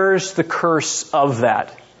bears the curse of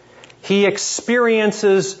that. He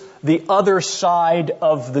experiences the other side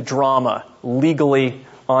of the drama legally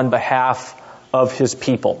on behalf of His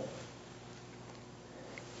people.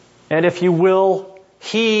 And if you will,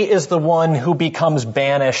 He is the one who becomes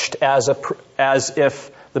banished as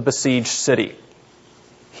if the besieged city.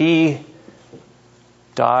 He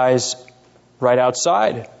dies right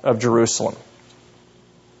outside of Jerusalem.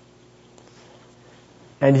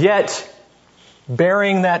 And yet,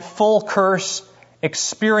 bearing that full curse,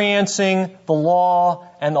 experiencing the law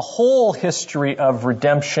and the whole history of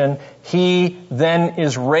redemption, He then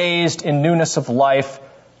is raised in newness of life,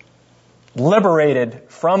 liberated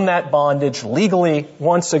from that bondage legally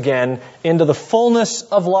once again into the fullness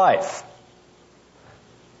of life.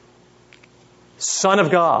 Son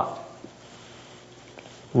of God,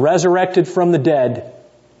 resurrected from the dead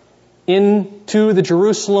into the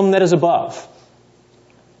Jerusalem that is above.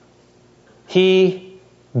 He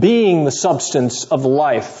being the substance of the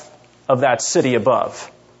life of that city above.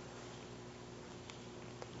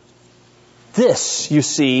 This, you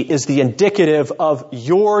see, is the indicative of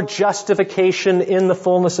your justification in the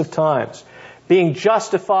fullness of times. Being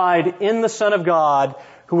justified in the Son of God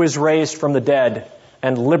who is raised from the dead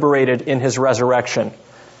and liberated in His resurrection.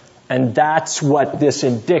 And that's what this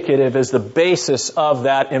indicative is, the basis of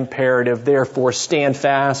that imperative. Therefore, stand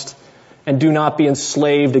fast and do not be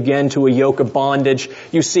enslaved again to a yoke of bondage.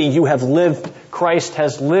 You see, you have lived, Christ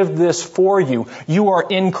has lived this for you. You are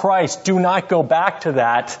in Christ. Do not go back to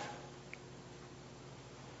that.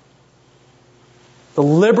 The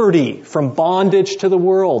liberty from bondage to the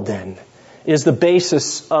world, then, is the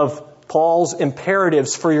basis of Paul's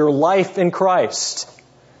imperatives for your life in Christ.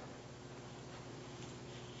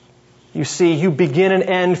 You see, you begin and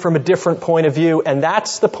end from a different point of view, and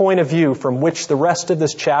that's the point of view from which the rest of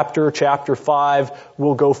this chapter, chapter 5,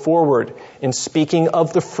 will go forward in speaking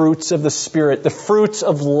of the fruits of the Spirit, the fruits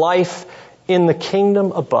of life in the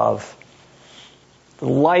kingdom above, the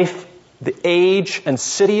life, the age and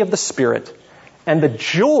city of the Spirit, and the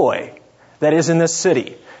joy that is in this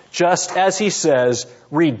city. Just as he says,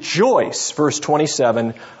 rejoice, verse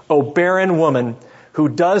 27, O barren woman, who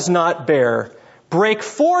does not bear. Break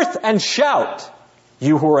forth and shout,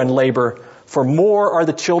 you who are in labor, for more are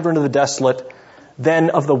the children of the desolate than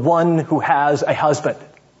of the one who has a husband.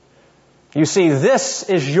 You see, this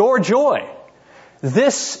is your joy.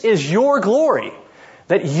 This is your glory,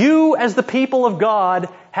 that you as the people of God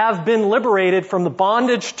have been liberated from the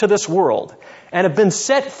bondage to this world and have been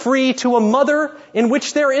set free to a mother in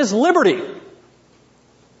which there is liberty.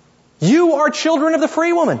 You are children of the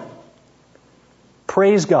free woman.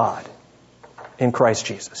 Praise God in Christ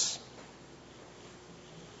Jesus.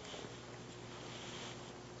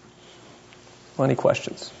 Any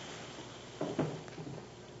questions?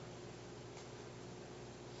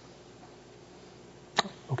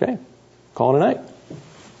 Okay, call it a night.